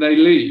and when they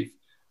leave?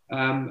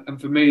 And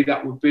for me,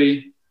 that would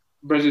be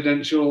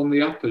residential on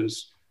the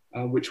uppers,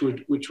 which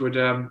would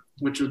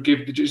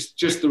give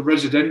just the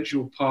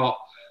residential part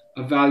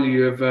a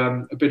value of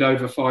a bit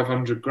over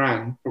 500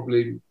 grand,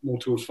 probably more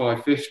towards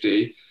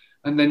 550,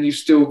 and then you've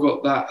still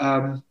got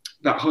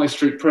that high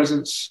street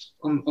presence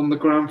on the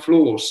ground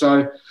floor.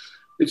 So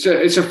it's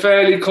a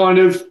fairly kind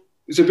of,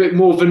 it's a bit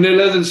more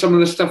vanilla than some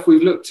of the stuff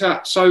we've looked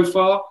at so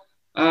far.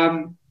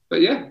 But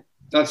yeah,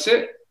 that's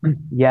it.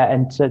 Yeah,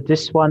 and so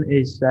this one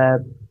is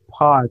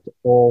part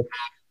of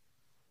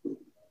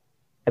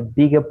a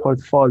bigger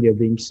portfolio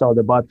being sold,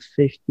 about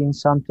 15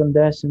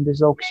 Santanders in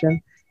this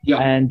auction. Yeah.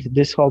 And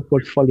this whole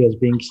portfolio is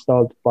being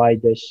sold by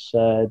this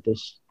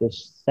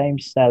same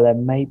seller,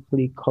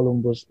 Mapley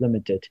Columbus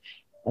Limited.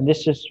 And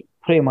this is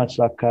pretty much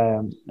like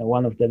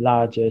one of the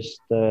largest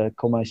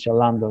commercial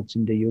landlords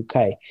in the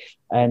UK.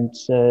 And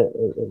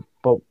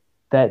but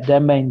their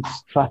main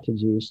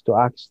strategy is to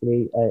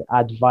actually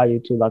add value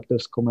to like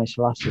those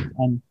commercial assets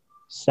and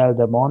sell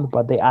them on,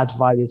 but they add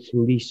value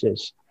through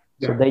leases.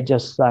 Yeah. So they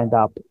just signed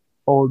up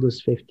all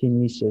those 15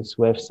 leases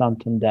with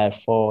Santander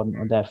for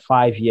their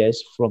 5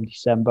 years from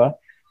December,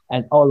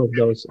 and all of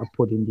those are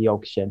put in the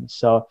auction.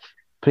 So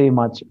pretty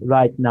much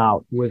right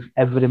now, with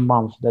every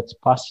month that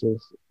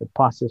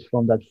passes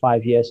from that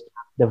 5 years,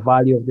 the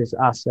value of this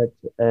asset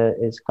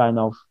is kind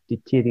of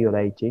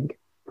deteriorating.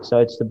 So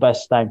it's the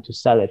best time to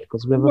sell it,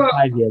 because with a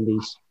 5-year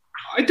lease.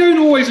 I don't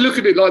always look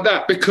at it like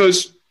that,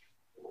 because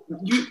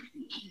you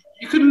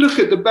can look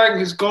at the bank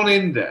has gone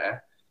in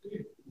there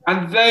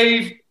and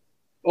they've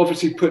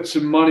obviously put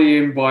some money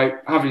in by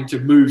having to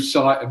move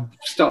site and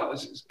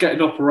start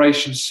getting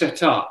operations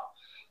set up.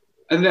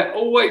 And they're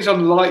always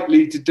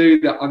unlikely to do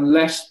that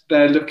unless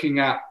they're looking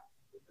at,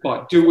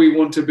 like, do we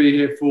want to be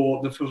here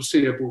for the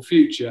foreseeable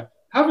future?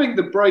 Having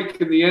the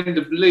break in the end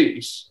of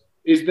lease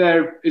is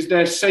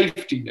their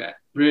safety net,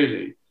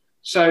 really.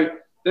 So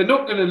they're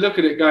not going to look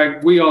at it going,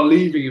 we are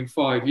leaving in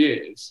 5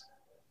 years.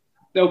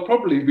 They'll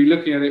probably be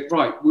looking at it,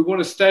 right, we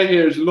want to stay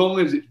here as long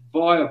as it's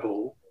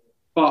viable,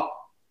 but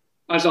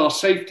as our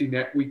safety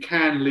net, we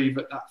can leave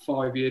at that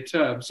 5-year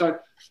term. So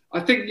I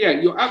think, yeah,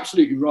 you're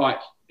absolutely right.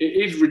 It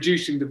is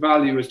reducing the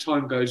value as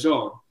time goes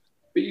on,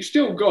 but you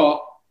still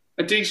got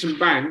a decent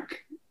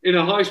bank in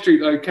a high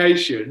street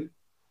location,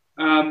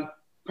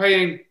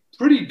 paying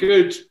pretty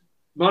good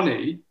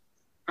money,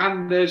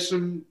 and there's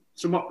some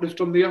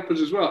uplift on the uppers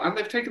as well. And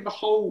they've taken the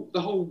whole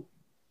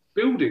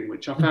building,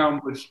 which I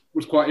found was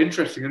quite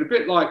interesting, and a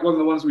bit like one of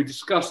the ones we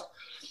discussed.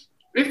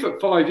 If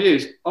at 5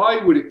 years, I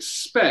would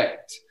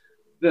expect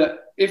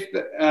that if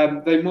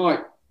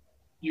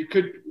you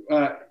could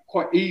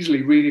quite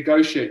easily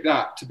renegotiate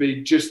that to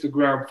be just the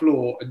ground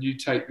floor, and you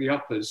take the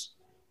uppers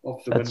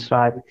off them. That's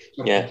right.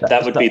 Yeah,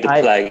 that would be the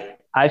play.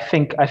 I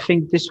think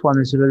this one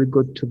is really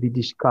good to be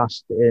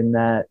discussed in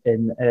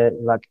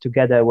like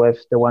together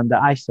with the one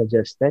that I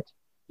suggested.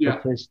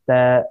 Yeah. It is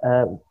the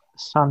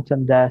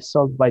Santander,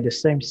 sold by the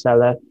same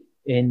seller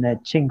in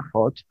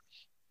Chingford,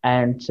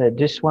 and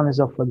this one is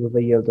offered with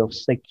a yield of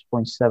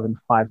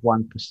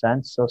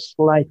 6.751%, so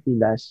slightly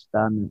less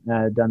than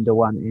the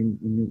one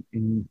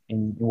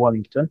in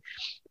Wallington.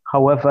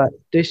 However,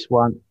 this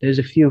one, there's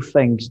a few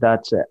things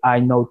that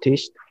I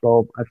noticed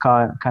from a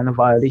kind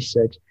of our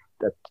research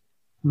that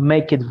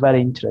make it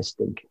very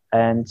interesting,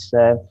 and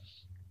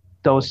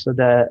those are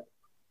the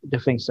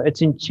things. So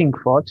it's in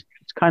Chingford.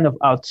 It's kind of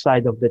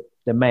outside of the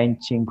main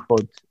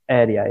Chingford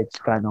area. It's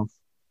kind of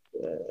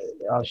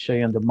I'll show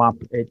you on the map.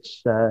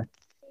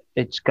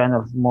 It's kind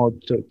of more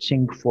to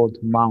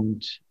Chingford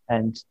Mount,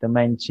 and the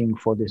main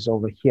Chingford is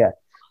over here.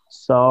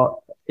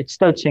 So it's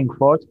still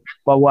Chingford,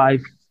 but what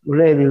I've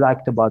really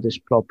liked about this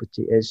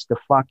property is the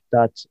fact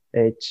that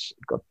it's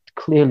got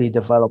clearly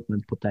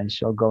development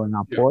potential going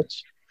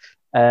upwards.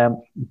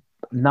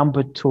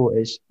 Number two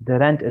is the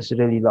rent is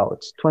really low.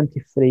 It's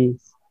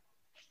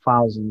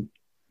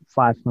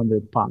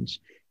 £23,500.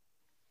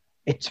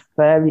 It's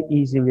fairly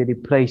easily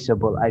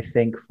replaceable, I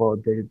think, for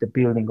the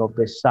building of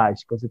this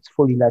size, because it's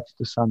fully let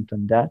to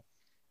Santander.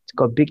 It's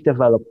got big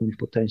development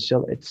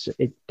potential.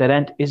 The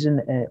rent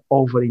isn't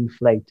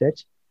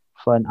overinflated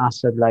for an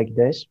asset like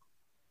this.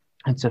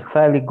 It's a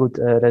fairly good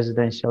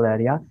residential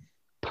area.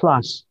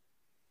 Plus,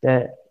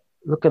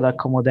 look at the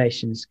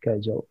accommodation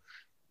schedule.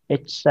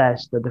 It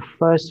says that the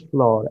first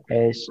floor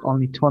is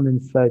only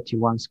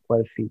 231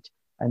 square feet.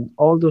 And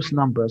all those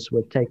numbers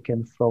were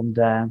taken from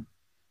the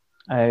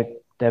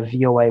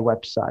VOA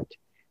website.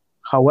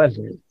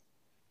 However,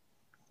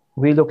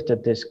 we looked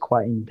at this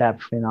quite in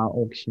depth in our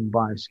Auction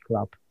Buyers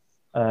Club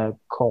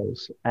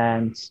calls.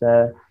 And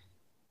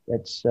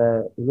let's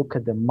look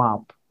at the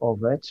map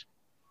of it,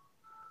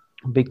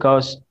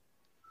 because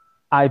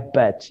I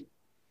bet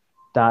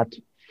that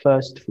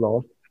first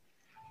floor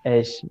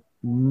is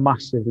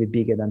massively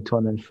bigger than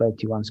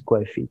 231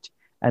 square feet.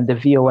 And the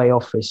VOA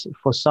office,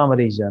 for some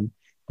reason,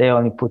 they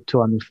only put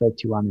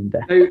 231 in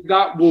there.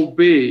 That will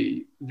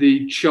be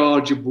the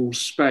chargeable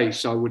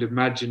space, I would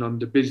imagine,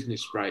 under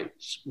business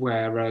rates,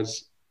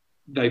 whereas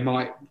they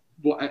might,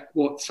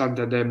 what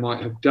Santander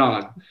might have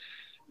done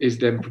is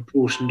then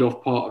proportioned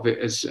off part of it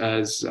as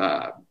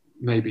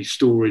maybe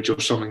storage or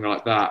something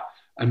like that.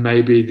 And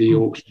maybe the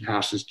auction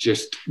house has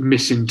just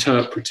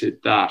misinterpreted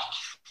that.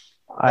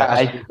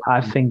 I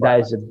think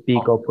that is a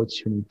big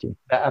opportunity.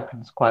 That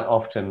happens quite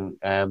often.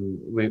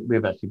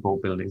 We've actually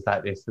bought buildings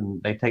like this,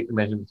 and they take the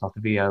measurements off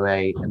the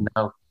VOA, and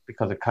now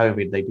because of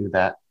COVID they do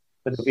that.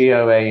 But the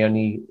VOA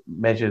only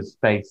measures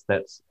space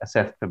that's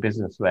assessed for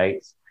business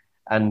rates,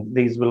 and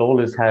these will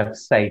always have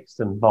safes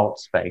and vault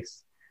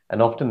space.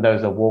 And often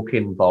those are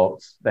walk-in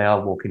vaults. They are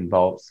walk-in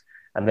vaults,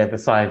 and they're the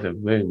size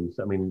of rooms.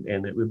 I mean,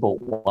 we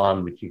bought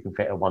one which you can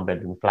fit a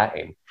one-bedroom flat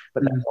in,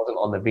 but that wasn't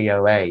on the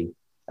VOA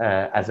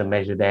as a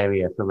measured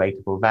area for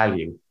rateable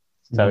value.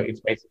 So it's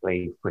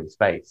basically free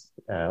space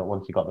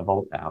once you got the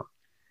vault out.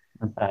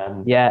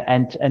 Yeah,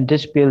 and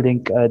this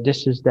building,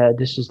 this is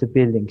the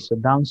building. So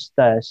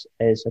downstairs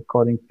is,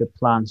 according to the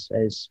plans,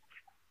 is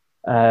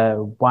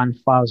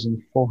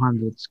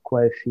 1,400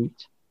 square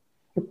feet.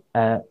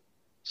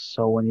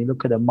 So when you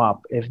look at the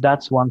map, if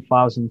that's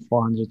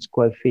 1,400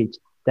 square feet,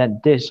 then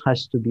this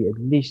has to be at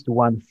least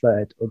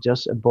 1/3 or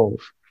just above.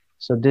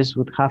 So this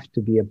would have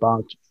to be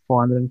about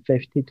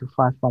 450 to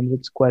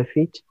 500 square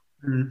feet.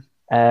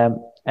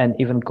 and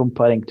even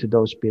comparing to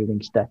those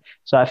buildings there.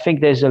 So I think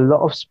there's a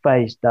lot of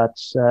space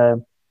that's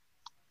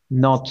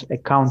not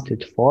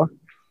accounted for.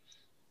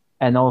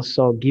 And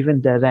also,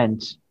 given the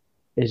rent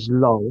is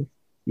low,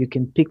 you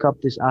can pick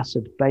up this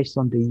asset based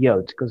on the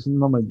yield, because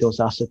normally those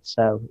assets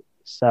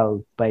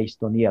sell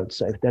based on yield.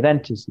 So if the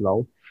rent is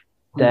low,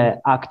 the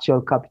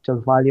actual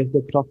capital value of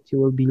the property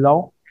will be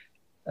low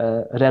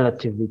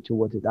relatively to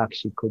what it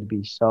actually could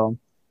be. So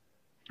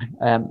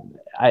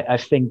I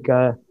think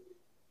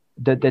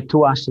the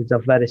two assets are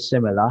very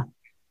similar.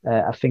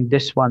 I think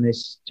this one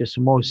is just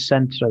more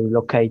centrally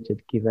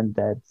located, given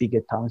the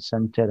bigger town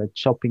center, a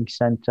shopping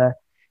center,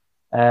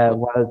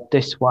 while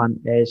this one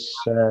is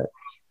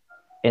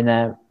in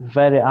a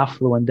very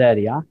affluent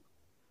area,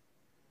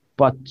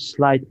 but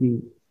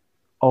slightly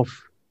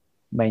off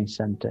main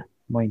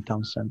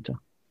town center.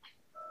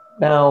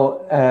 Now,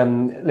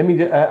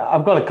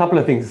 I've got a couple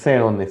of things to say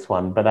on this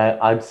one, but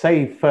I'd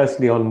say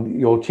firstly on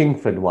your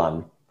Chingford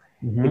one,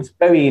 it's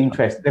very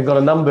interesting. They've got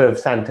a number of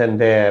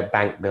Santander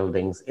bank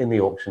buildings in the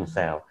auction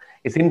sale.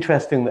 It's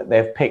interesting that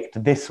they've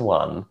picked this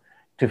one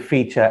to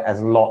feature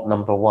as lot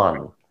number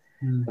one.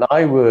 And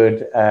I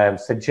would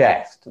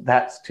suggest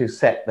that's to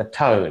set the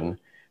tone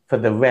for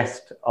the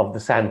rest of the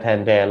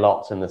Santander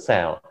lots in the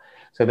sale.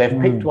 So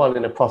they've picked one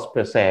in a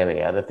prosperous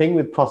area. The thing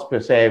with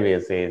prosperous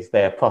areas is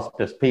there are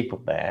prosperous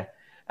people there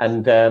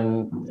and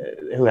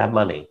who have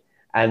money.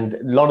 And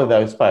a lot of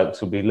those folks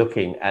will be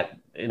looking at,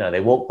 they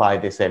walk by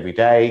this every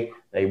day.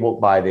 They walk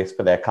by this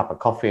for their cup of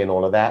coffee and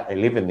all of that. They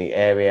live in the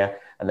area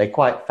and they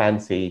quite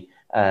fancy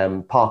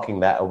parking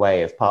that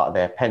away as part of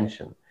their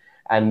pension.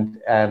 And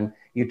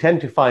you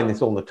tend to find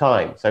this all the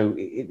time. So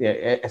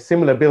a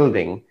similar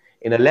building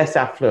in a less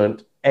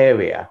affluent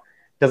area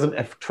doesn't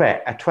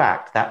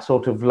attract that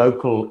sort of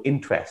local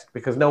interest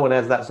because no one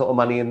has that sort of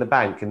money in the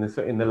bank in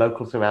the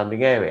local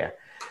surrounding area.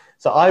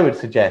 So I would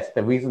suggest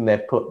the reason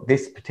they've put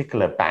this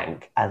particular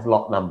bank as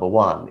lot number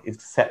one is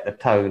to set the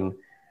tone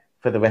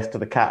for the rest of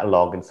the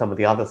catalogue and some of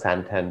the other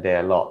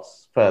Santander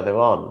lots further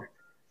on.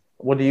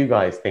 What do you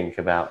guys think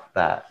about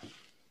that?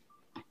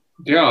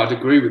 Yeah, I'd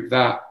agree with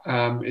that.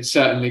 It's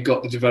certainly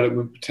got the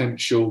development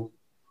potential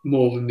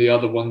more than the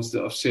other ones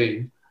that I've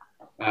seen.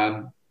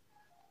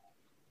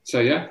 So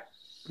yeah.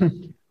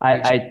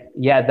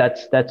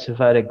 That's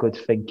very good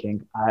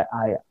thinking.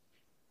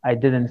 I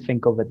didn't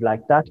think of it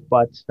like that,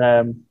 but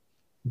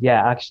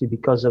actually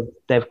because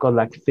they've got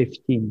like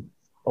 15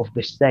 of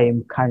the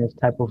same kind of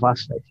type of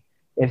asset.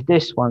 If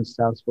this one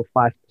sells for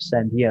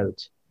 5% yield,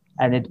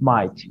 and it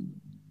might,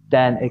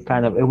 then it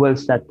will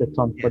set the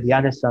tone for the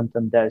other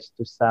Santanders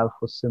to sell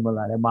for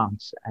similar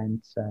amounts.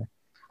 And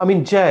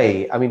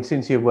Jay,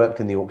 since you've worked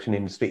in the auction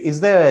industry, is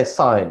there a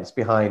science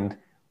behind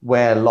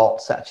where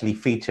lots actually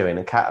feature in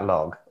a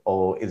catalogue,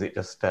 or is it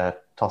just a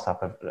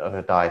toss-up of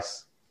a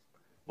dice?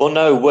 Well,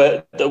 no.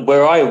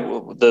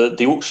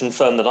 The auction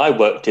firm that I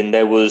worked in,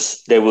 there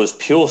was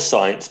pure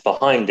science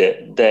behind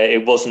it.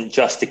 It wasn't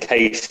just a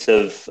case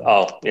of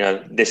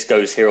this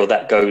goes here or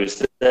that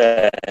goes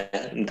there.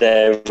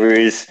 There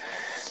is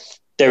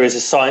a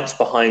science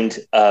behind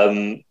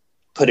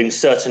putting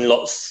certain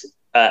lots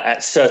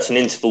at certain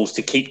intervals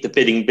to keep the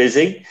bidding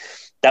busy.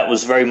 That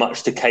was very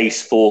much the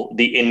case for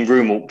the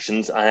in-room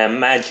auctions. I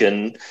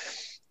imagine,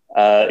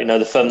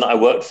 the firm that I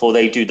worked for,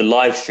 they do the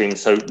live stream,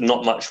 so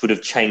not much would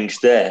have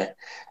changed there.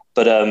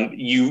 But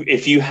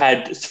if you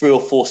had 3 or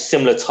 4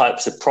 similar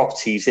types of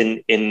properties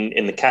in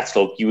the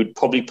catalogue, you would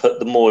probably put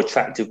the more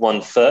attractive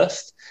one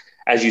first,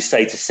 as you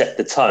say, to set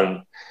the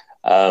tone.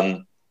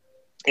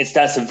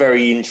 That's a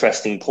very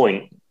interesting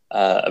point,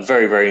 a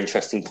very, very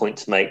interesting point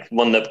to make,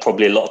 one that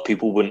probably a lot of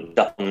people wouldn't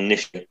have done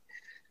initially.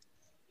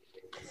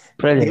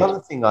 Brilliant. The other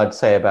thing I'd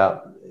say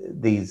about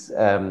these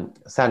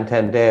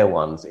Santander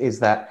ones is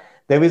that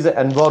there is,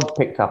 and Rod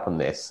picked up on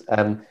this,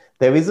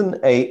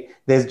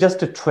 there's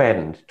just a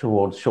trend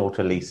towards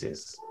shorter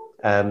leases.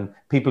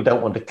 People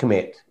don't want to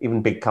commit,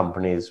 even big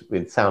companies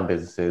with sound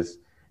businesses.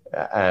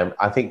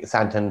 I think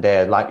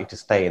Santander are likely to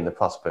stay in the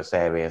prosperous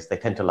areas. They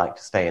tend to like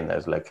to stay in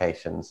those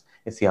locations.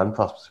 It's the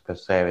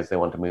unprosperous areas they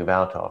want to move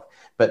out of.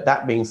 But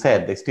that being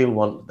said, they still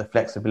want the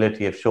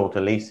flexibility of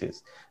shorter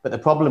leases. But the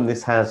problem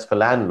this has for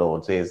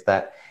landlords is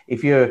that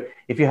if you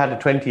had a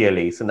 20-year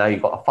lease and now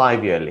you've got a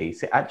 5-year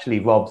lease, it actually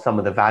robs some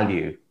of the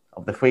value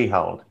of the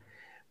freehold.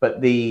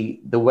 But the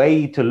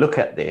way to look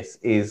at this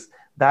is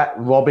that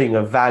robbing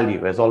of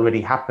value has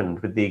already happened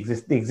with the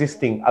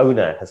existing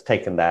owner has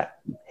taken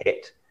that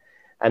hit.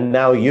 And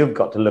now you've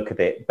got to look at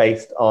it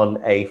based on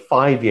a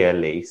 5-year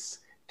lease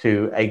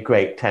to a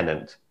great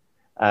tenant.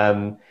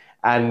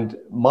 And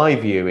my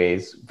view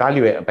is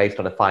value it based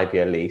on a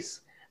 5-year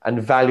lease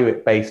and value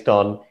it based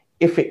on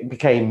if it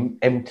became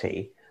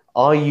empty,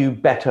 are you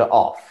better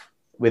off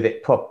with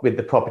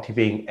the property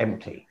being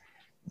empty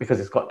because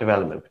it's got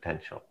development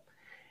potential?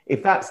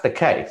 If that's the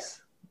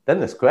case,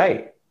 then that's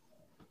great.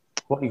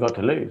 What have you got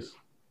to lose?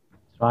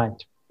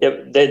 Right.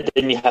 Yeah,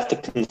 then you have to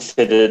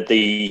consider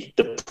the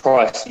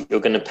price that you're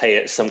going to pay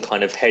at some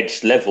kind of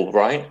hedged level,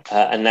 right?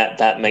 And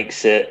that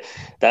means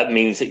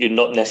that you're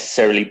not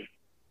necessarily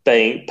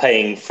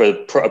paying for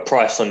a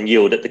price on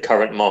yield at the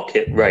current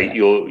market rate.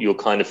 You're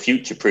kind of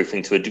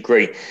future-proofing to a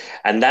degree.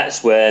 And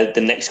that's where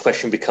the next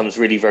question becomes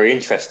really very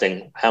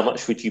interesting. How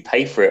much would you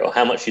pay for it, or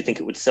how much do you think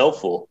it would sell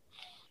for?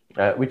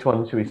 Which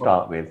one should we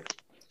start with?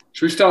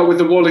 Should we start with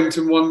the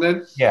Wallington one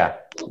then? Yeah.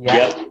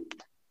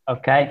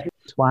 Okay.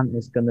 This one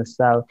is going to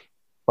sell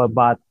for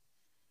about,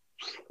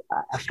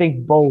 I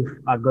think both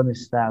are going to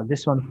sell.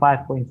 This one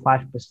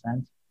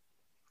 5.5%.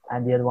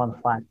 And the other one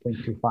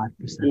 5.25%.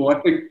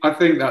 Well, I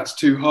think that's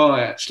too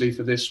high actually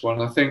for this one.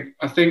 I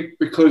think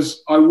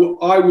because I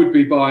would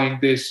be buying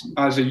this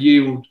as a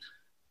yield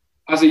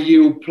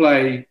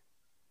play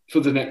for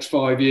the next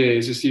 5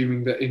 years,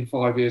 assuming that in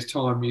 5 years'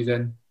 time you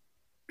then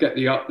get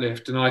the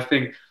uplift. And I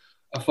think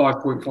a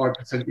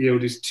 5.5%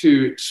 yield is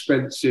too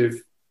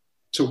expensive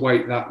to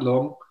wait that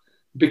long,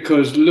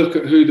 because look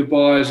at who the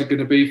buyers are going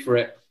to be for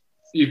it.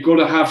 You've got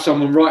to have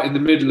someone right in the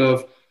middle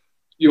of,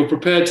 you're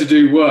prepared to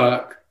do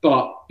work,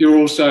 but you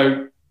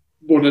also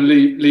want to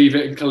leave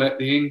it and collect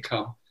the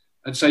income.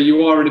 And so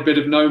you are in a bit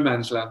of no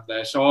man's land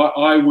there. So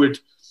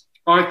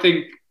I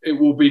think it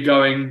will be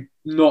going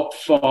not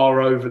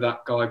far over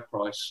that guide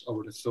price, I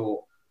would have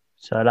thought.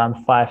 So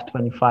around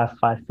 525,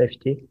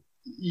 550?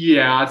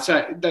 Yeah, I'd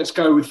say let's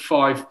go with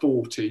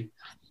 540.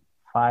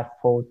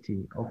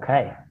 540,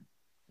 okay.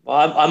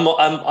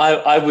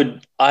 I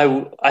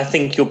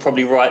think you're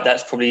probably right.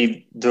 That's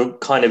probably the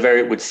kind of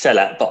area it would sell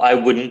at, but I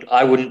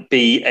wouldn't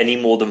be any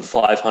more than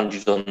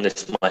 500 on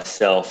this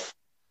myself.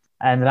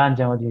 And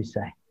Ranjan, what do you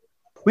say?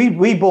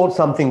 We bought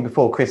something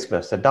before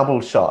Christmas, a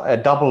double shop.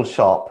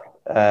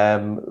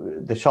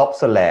 The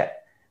shops are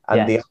let,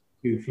 and the other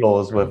 2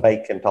 floors were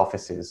vacant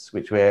offices,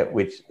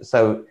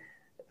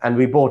 and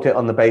we bought it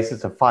on the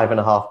basis of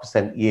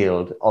 5.5%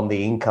 yield on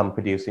the income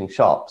producing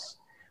shops.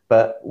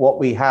 But what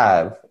we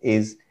have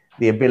is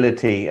the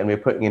ability, and we're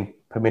putting in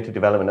permitted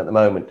development at the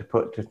moment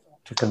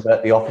to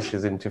convert the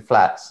offices into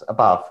flats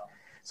above.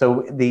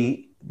 So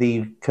the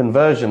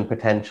conversion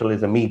potential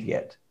is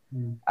immediate,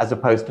 as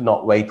opposed to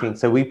not waiting.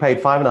 So we paid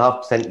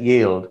 5.5%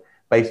 yield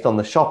based on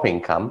the shop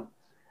income,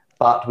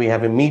 but we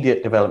have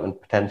immediate development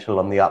potential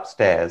on the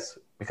upstairs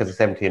because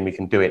it's empty and we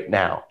can do it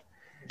now.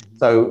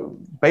 So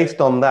based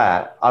on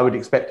that, I would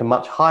expect a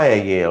much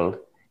higher yield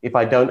if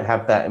I don't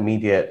have that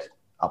immediate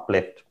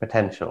uplift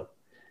potential.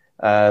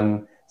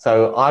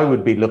 So I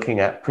would be looking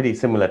at pretty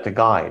similar to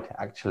guide,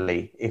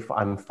 actually, if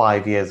I'm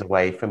 5 years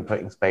away from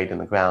putting spade in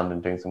the ground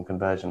and doing some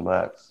conversion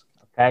works.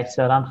 Okay,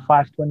 so around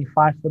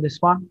 525 for this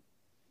one?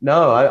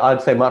 No,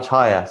 I'd say much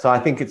higher. So I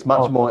think it's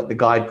much more at the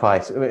guide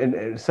price.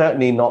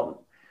 Certainly not.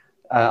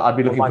 I'd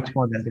be looking much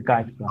more than the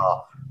guide price.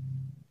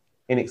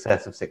 In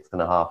excess of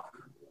 6.5.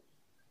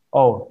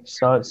 Oh,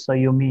 so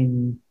you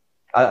mean?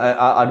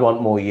 I'd want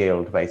more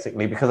yield,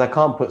 basically, because I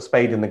can't put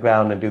spade in the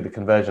ground and do the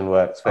conversion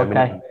works for a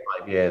minimum of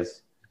 5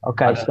 years.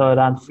 Okay, so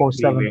around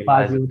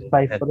 475 you would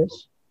pay for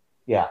this?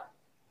 Yeah.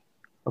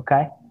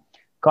 Okay,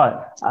 got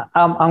it.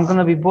 I'm going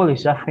to be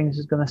bullish. I think this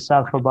is going to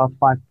sell for about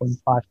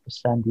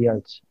 5.5%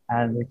 yields,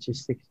 and which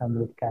is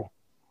 600K.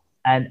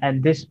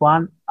 And this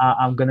one,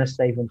 I'm going to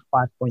save on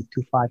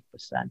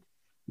 5.25%,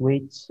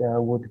 which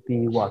would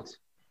be what?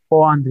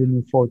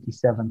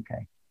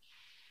 447K.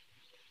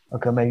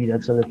 Okay, maybe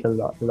that's a little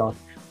lot.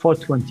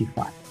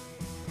 425.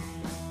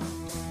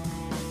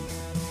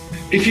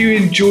 If you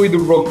enjoy the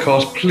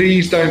Rodcast,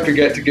 please don't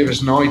forget to give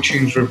us an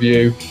iTunes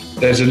review.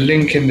 There's a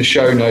link in the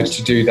show notes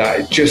to do that.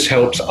 It just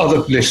helps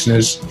other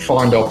listeners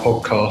find our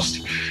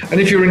podcast.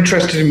 And if you're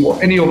interested in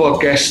what any of our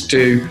guests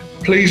do,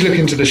 please look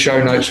into the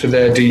show notes for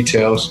their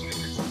details.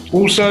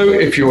 Also,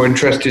 if you're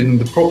interested in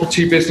the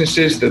property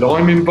businesses that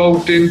I'm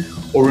involved in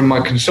or in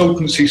my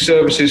consultancy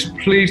services,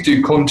 please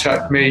do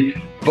contact me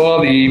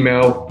via the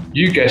email.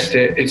 You guessed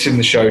it, it's in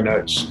the show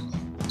notes.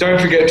 Don't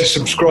forget to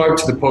subscribe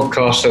to the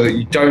podcast so that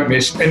you don't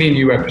miss any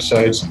new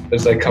episodes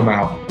as they come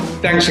out.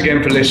 Thanks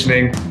again for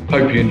listening.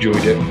 Hope you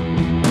enjoyed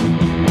it.